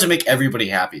really hard to make everybody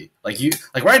happy. Like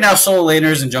right now, solo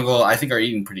laners and jungle, I think, are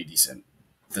eating pretty decent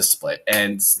this split,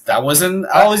 and that wasn't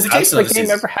always the case. Has the game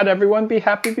ever had everyone be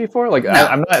happy before? Like, No.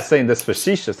 I'm not saying this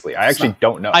facetiously. I actually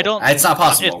don't know. I don't. It's not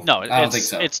possible. No, I don't think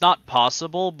so. It's not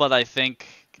possible, but I think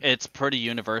it's pretty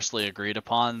universally agreed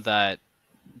upon that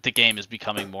the game is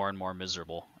becoming more and more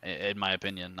miserable. In my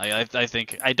opinion, I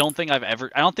don't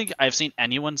think I've seen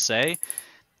anyone say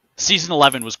Season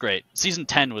 11 was great, Season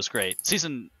 10 was great,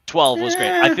 Season 12 was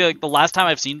great. I feel like the last time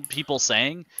I've seen people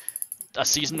saying a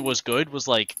season was good was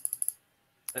like.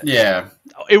 Yeah,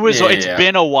 It's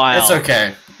been a while.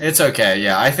 It's okay.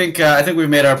 Yeah, I think we've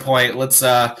made our point. Let's.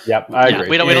 Yep, I agree.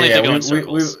 We don't need to go in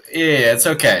circles. It's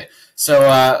okay.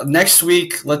 So next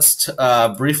week, let's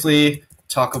briefly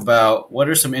talk about what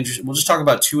are some interesting. We'll just talk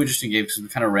about 2 interesting games because we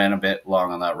kind of ran a bit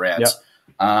long on that rant. Yep.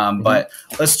 But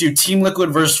let's do Team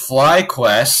Liquid versus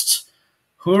FlyQuest.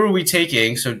 Who are we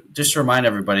taking? So just to remind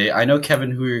everybody, I know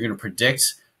Kevin who you're going to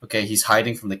predict. Okay, he's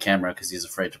hiding from the camera because he's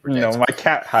afraid to predict. No, my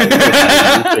cat hides.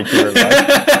 Thank you very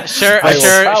much. Sure.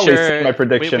 Say my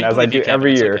prediction as I do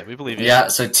every year. Okay. We believe you. Yeah,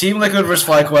 so Team Liquid versus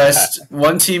FlyQuest.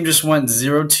 One team just went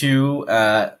 0-2.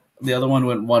 The other one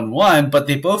went 1-1, but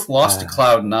they both lost to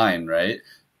Cloud9, right?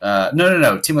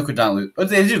 No. Team Liquid didn't lose. Oh,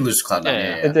 they did lose to Cloud9.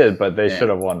 Yeah. It did, but they should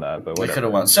have won that. But They whatever. could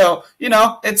have won. So,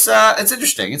 it's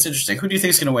interesting. It's interesting. Who do you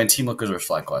think is going to win, Team Liquid versus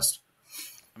FlyQuest?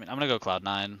 I mean, I'm gonna go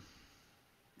Cloud9.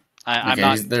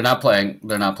 They're not playing.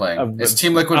 It's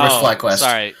Team Liquid versus FlyQuest.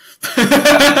 Sorry.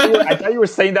 I thought you were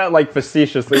saying that like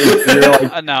facetiously. You're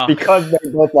like, No. Because they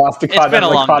both lost to Cloud9. It's been a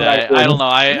long day. I don't know.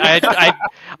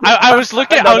 I was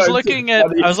looking. I was looking at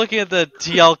the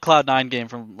TL Cloud9 game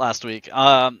from last week.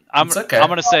 I'm okay.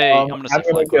 gonna say. I'm gonna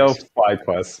FlyQuest. go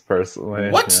FlyQuest personally.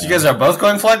 What? Yeah. You guys are both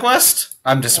going FlyQuest?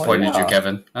 I'm disappointed in yeah. you,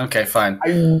 Kevin. Okay, fine.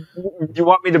 Do you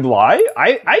want me to lie?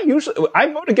 I usually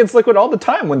vote against Liquid all the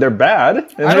time when they're bad.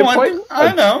 And I they're don't want. playing,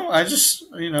 I know. I just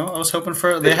I was hoping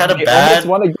for. They had a They bad. almost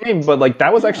won a game, but like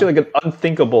that was actually like an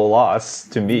unthinkable loss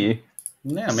to me.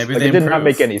 Yeah, maybe Like, they it did not improve.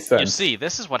 make any You sense. see,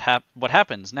 this is what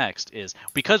happens next is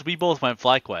because we both went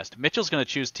FlyQuest. Mitchell's gonna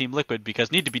choose Team Liquid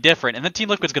because need to be different, and then Team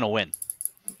Liquid's gonna win.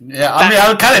 Yeah, I mean,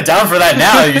 I'm kind of down for that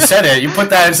now. You said it. You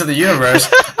put that into the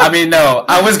universe. I mean, no,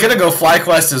 I was gonna go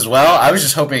FlyQuest as well. I was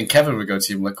just hoping Kevin would go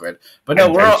Team Liquid, but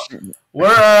no,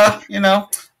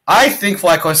 I think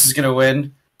FlyQuest is gonna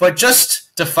win. But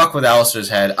just to fuck with Alistair's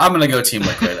head, I'm gonna go Team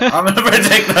Liquid. I'm gonna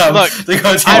predict them Look, to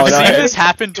go Team I've Liquid. seen this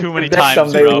happen too many Next time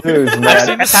times, they bro. lose, man. I've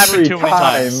seen this happen Every too many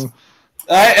times. time.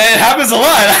 It happens a lot.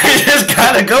 I just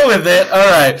gotta go with it.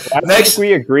 All right, I think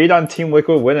we agreed on Team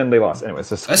Liquid win and they lost. Anyways,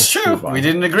 That's true. We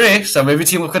didn't agree, so maybe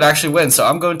Team Liquid actually wins. So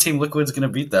I'm going Team Liquid's going to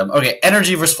beat them. Okay,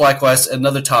 Energy versus FlyQuest,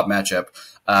 another top matchup.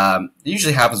 It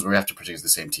usually happens where we have to predict the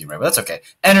same team, right? But that's okay.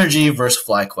 Energy versus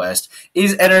FlyQuest.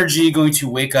 Is Energy going to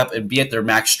wake up and be at their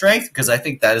max strength? Because I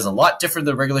think that is a lot different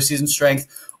than regular season strength.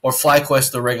 Or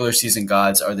FlyQuest, the regular season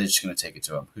gods, are they just going to take it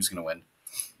to them? Who's going to win?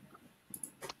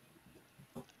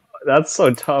 That's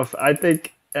so tough. I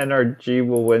think NRG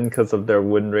will win because of their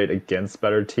win rate against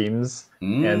better teams,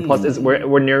 and plus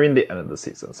we're nearing the end of the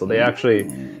season, so they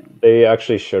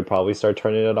actually should probably start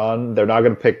turning it on. They're not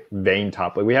going to pick Vayne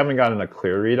top. Like we haven't gotten a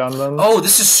clear read on them. Oh,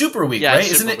 this is Superweek, Yeah, right?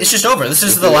 it's Isn't it? Superweek. It's just over. This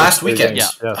is the last weekend. Yeah.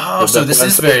 Oh, so this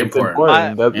is very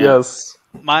important. Yes.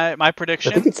 My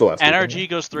prediction: I think it's the last NRG weekend.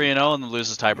 goes 3-0 and then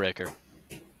loses tiebreaker.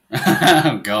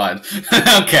 Oh God.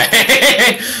 Okay.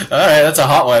 All right, that's a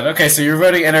hot one. Okay, so you're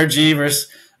voting NRG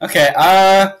versus. Okay.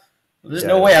 There's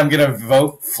no way I'm gonna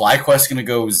vote. FlyQuest gonna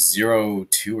go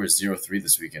 0-2 or 0-3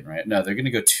 this weekend, right? No, they're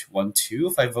gonna go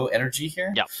 1-2 if I vote Energy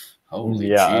here. Yeah. Holy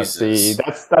Jesus. Jesus.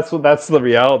 See, that's the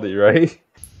reality, right?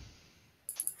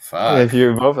 Fuck. If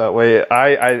you vote that way,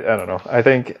 I don't know. I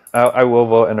think I will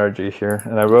vote NRG here,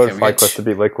 and I wrote Okay, we got FlyQuest to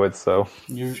beat Liquid. So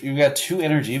You got 2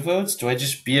 Energy votes. Do I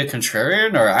just be a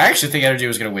contrarian, or I actually think Energy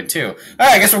was gonna win too? All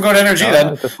right, I guess we'll go to Energy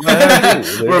then. just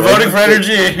NRG. We're voting for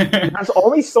Energy. There's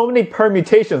only so many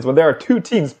permutations when there are 2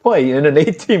 teams playing in an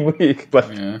 8-team league.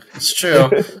 But Yeah, it's true.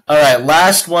 All right,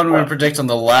 last one we predict on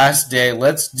the last day.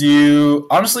 Let's do.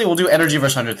 Honestly, we'll do Energy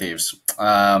versus 100 Thieves.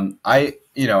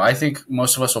 I think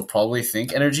most of us will probably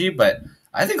think Energy, but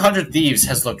I think 100 Thieves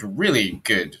has looked really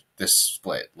good this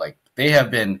split. Like they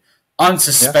have been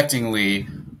unsuspectingly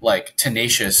like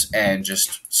tenacious and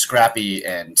just scrappy,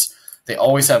 and they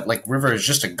always have like River is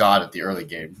just a god at the early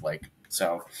game. Like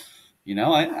so,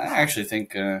 I actually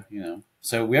think,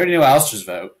 So we already know Alistair's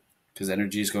vote because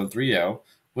Energy is going 3-0.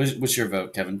 What's your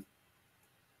vote, Kevin?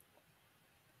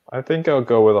 I think I'll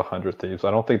go with 100 Thieves.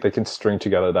 I don't think they can string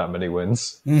together that many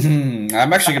wins. I'm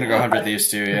actually going to go 100 Thieves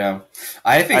too, yeah.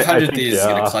 I think 100 Thieves is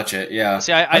going to clutch it, yeah.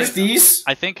 See, 100 Thieves?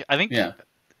 I think yeah.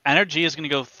 Energy is going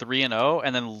to go 3-0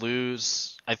 and then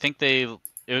lose. I think they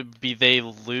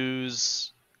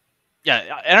lose.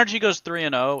 Yeah, Energy goes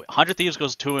 3-0. 100 Thieves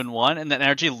goes 2-1, and then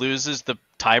Energy loses the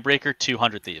tiebreaker to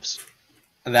 100 Thieves.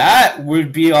 That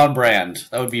would be on brand.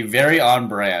 That would be very on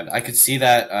brand. I could see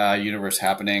that universe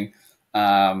happening.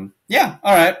 Yeah.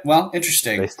 All right. Well,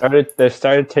 interesting. They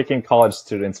started taking college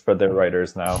students for their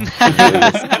writers now.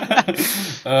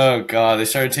 Oh God, they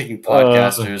started taking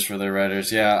podcasters for their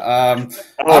writers. Yeah.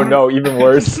 No, even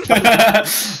worse.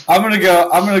 I'm gonna go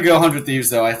 100 Thieves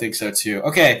though. I think so too.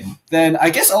 Okay, then I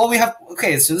guess all we have.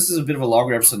 Okay, so this is a bit of a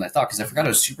longer episode than I thought because I forgot it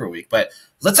was Super Week. But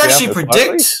let's actually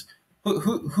predict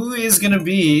who is gonna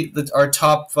be our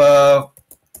top.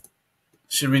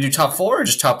 Should we do top 4 or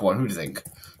just top 1? Who do you think?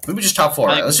 Maybe just top 4.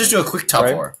 Let's just do a quick top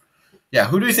 4. Yeah,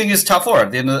 who do you think is top 4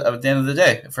 at the end of the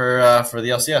day for the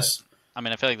LCS? I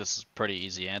mean, I feel like this is a pretty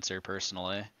easy answer,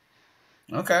 personally.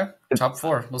 Okay, top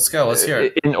 4. Let's go. Let's hear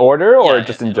it. In order or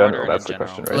just in general? That's the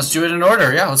question, right? Let's do it in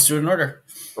order. Yeah, let's do it in order.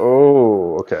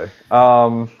 Oh, okay.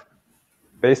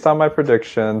 Based on my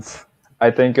predictions,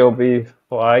 I think it'll be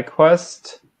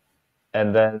FlyQuest,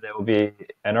 and then it will be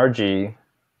NRG.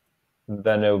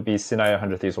 Then it will be C9 and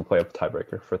 100 Thieves will play up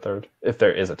tiebreaker for third, if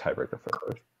there is a tiebreaker for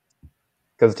third.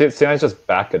 Because C9 is just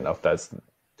back enough that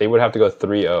they would have to go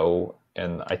 3-0,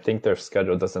 and I think their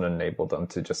schedule doesn't enable them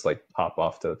to just like pop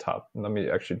off to the top. Let me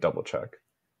actually double check.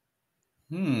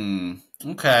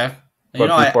 Okay.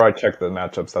 But before I check the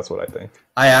matchups, that's what I think.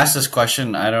 I asked this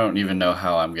question. I don't even know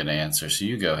how I'm going to answer, so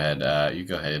you go ahead.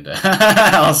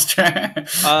 Alistair.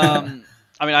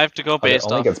 I mean, I have to go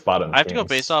based off. I have to go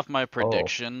based off my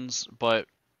predictions, but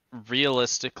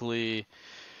realistically,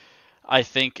 I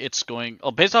think it's going.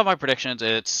 Well, based off my predictions,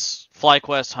 it's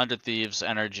FlyQuest, 100 Thieves,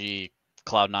 Energy,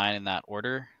 Cloud9 in that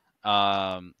order.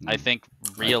 I think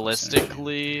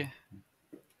realistically,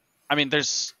 I mean,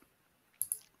 if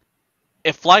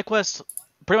FlyQuest,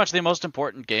 pretty much the most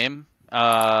important game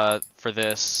for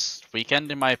this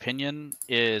weekend, in my opinion,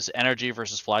 is Energy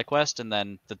versus FlyQuest, and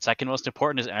then the second most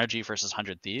important is Energy versus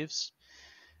 100 Thieves.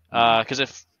 Because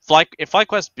if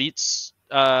FlyQuest beats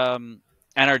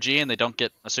Energy and they don't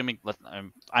get,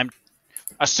 I'm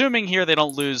assuming here they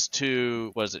don't lose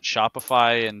to, what is it,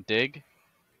 Shopify and Dig?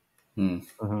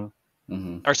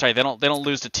 Or sorry, they don't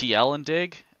lose to TL and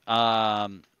Dig.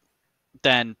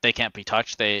 Then they can't be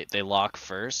touched. They lock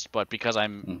first. But because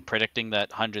I'm predicting that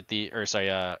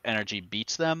Energy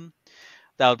beats them,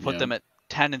 that would put them at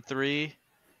 10-3.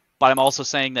 But I'm also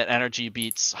saying that Energy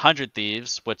beats 100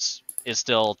 Thieves, which is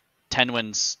still 10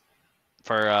 wins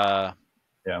for.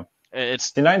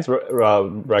 It's C9's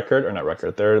record, or not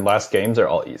record. Their last games are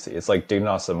all easy. It's like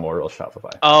Dignos, Immortal,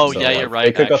 Shopify. Oh, so, yeah, you're right.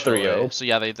 They could go 3-0. So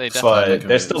yeah, they definitely. But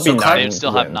there'd still be 9. They'd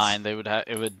still have 9. They would have.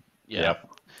 It would. Yeah.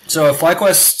 So if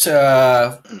FlyQuest,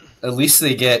 at least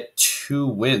they get 2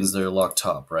 wins, they're locked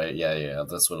top, right? Yeah,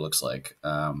 that's what it looks like.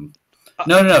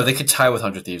 No, they could tie with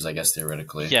 100 Thieves, I guess,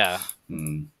 theoretically. Yeah.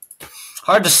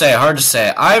 Hard to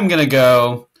say. I'm going to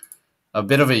go a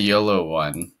bit of a YOLO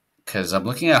one, because I'm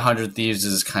looking at 100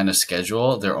 Thieves' kind of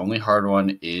schedule. Their only hard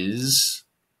one is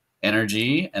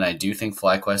Energy, and I do think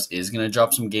FlyQuest is going to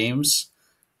drop some games.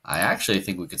 I actually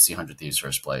think we could see 100 Thieves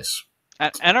first place.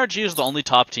 NRG is the only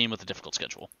top team with a difficult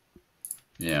schedule.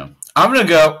 Yeah. I'm going to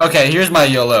go... Okay, here's my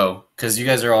YOLO, because you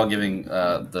guys are all giving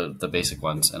the basic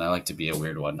ones, and I like to be a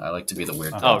weird one. I like to be the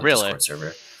weird one on the Discord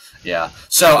server. Yeah.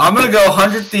 So I'm going to go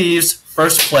 100 Thieves,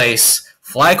 first place,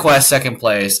 FlyQuest, second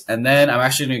place, and then I'm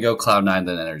actually going to go Cloud9,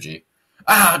 then Energy.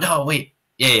 Ah, no, wait.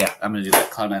 Yeah. I'm going to do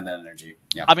that. Cloud9, then Energy.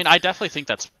 Yeah. I mean, I definitely think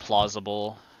that's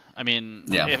plausible. I mean,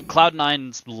 if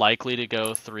Cloud9's likely to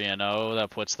go 3-0, that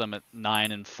puts them at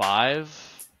 9-5,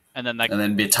 and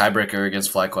then be a tiebreaker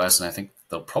against FlyQuest, and I think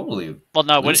they'll probably. Well,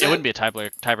 no, it wouldn't be a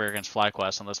tiebreaker against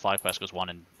FlyQuest unless FlyQuest goes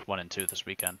 1-2 this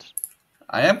weekend.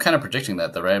 I am kind of predicting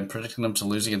that, though, right? I'm predicting them to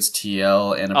lose against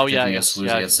TL, and I'm predicting us to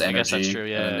lose against Energy. I guess that's true.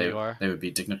 Yeah, and then they would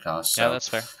be Dignitas. So, yeah, that's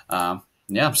fair.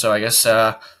 So I guess.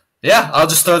 I'll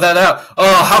just throw that out.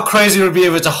 Oh, how crazy would it be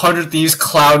if it's 100 Thieves,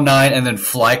 Cloud9, and then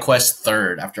FlyQuest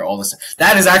third after all this?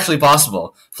 That is actually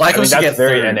possible. FlyQuest that's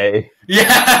very third. NA. Yeah.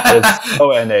 That is so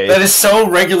NA. That is so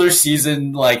regular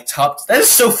season, top. That is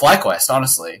so FlyQuest,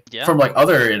 honestly. Yeah. From,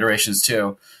 other iterations,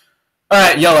 too. All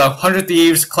right, YOLO. 100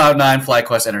 Thieves, Cloud9,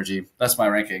 FlyQuest, Energy. That's my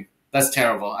ranking. That's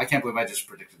terrible. I can't believe I just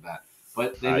predicted that.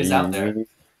 But it is out there.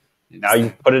 Now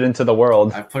you put it into the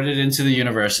world. I put it into the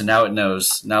universe, and now it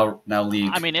knows. Now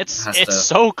League. I mean, it's to,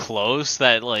 so close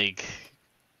that like.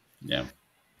 Yeah.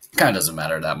 Kind of doesn't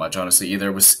matter that much, honestly,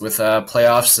 either. With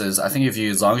playoffs,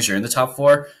 as long as you're in the top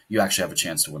 4, you actually have a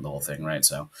chance to win the whole thing, right?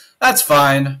 So that's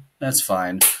fine. That's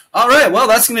fine. All right, well,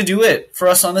 that's going to do it for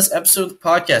us on this episode of the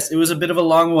podcast. It was a bit of a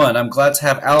long one. I'm glad to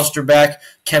have Alistair back.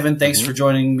 Kevin, thanks for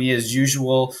joining me as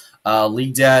usual.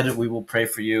 League Dad, we will pray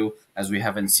for you as we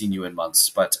haven't seen you in months.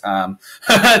 But try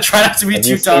not to be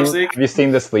too toxic. Have you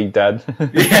seen this League Dad?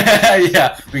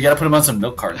 yeah. We got to put him on some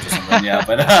milk cartons or something. Yeah,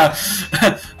 but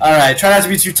all right. Try not to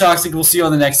be too toxic. We'll see you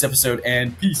on the next episode,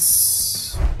 and peace.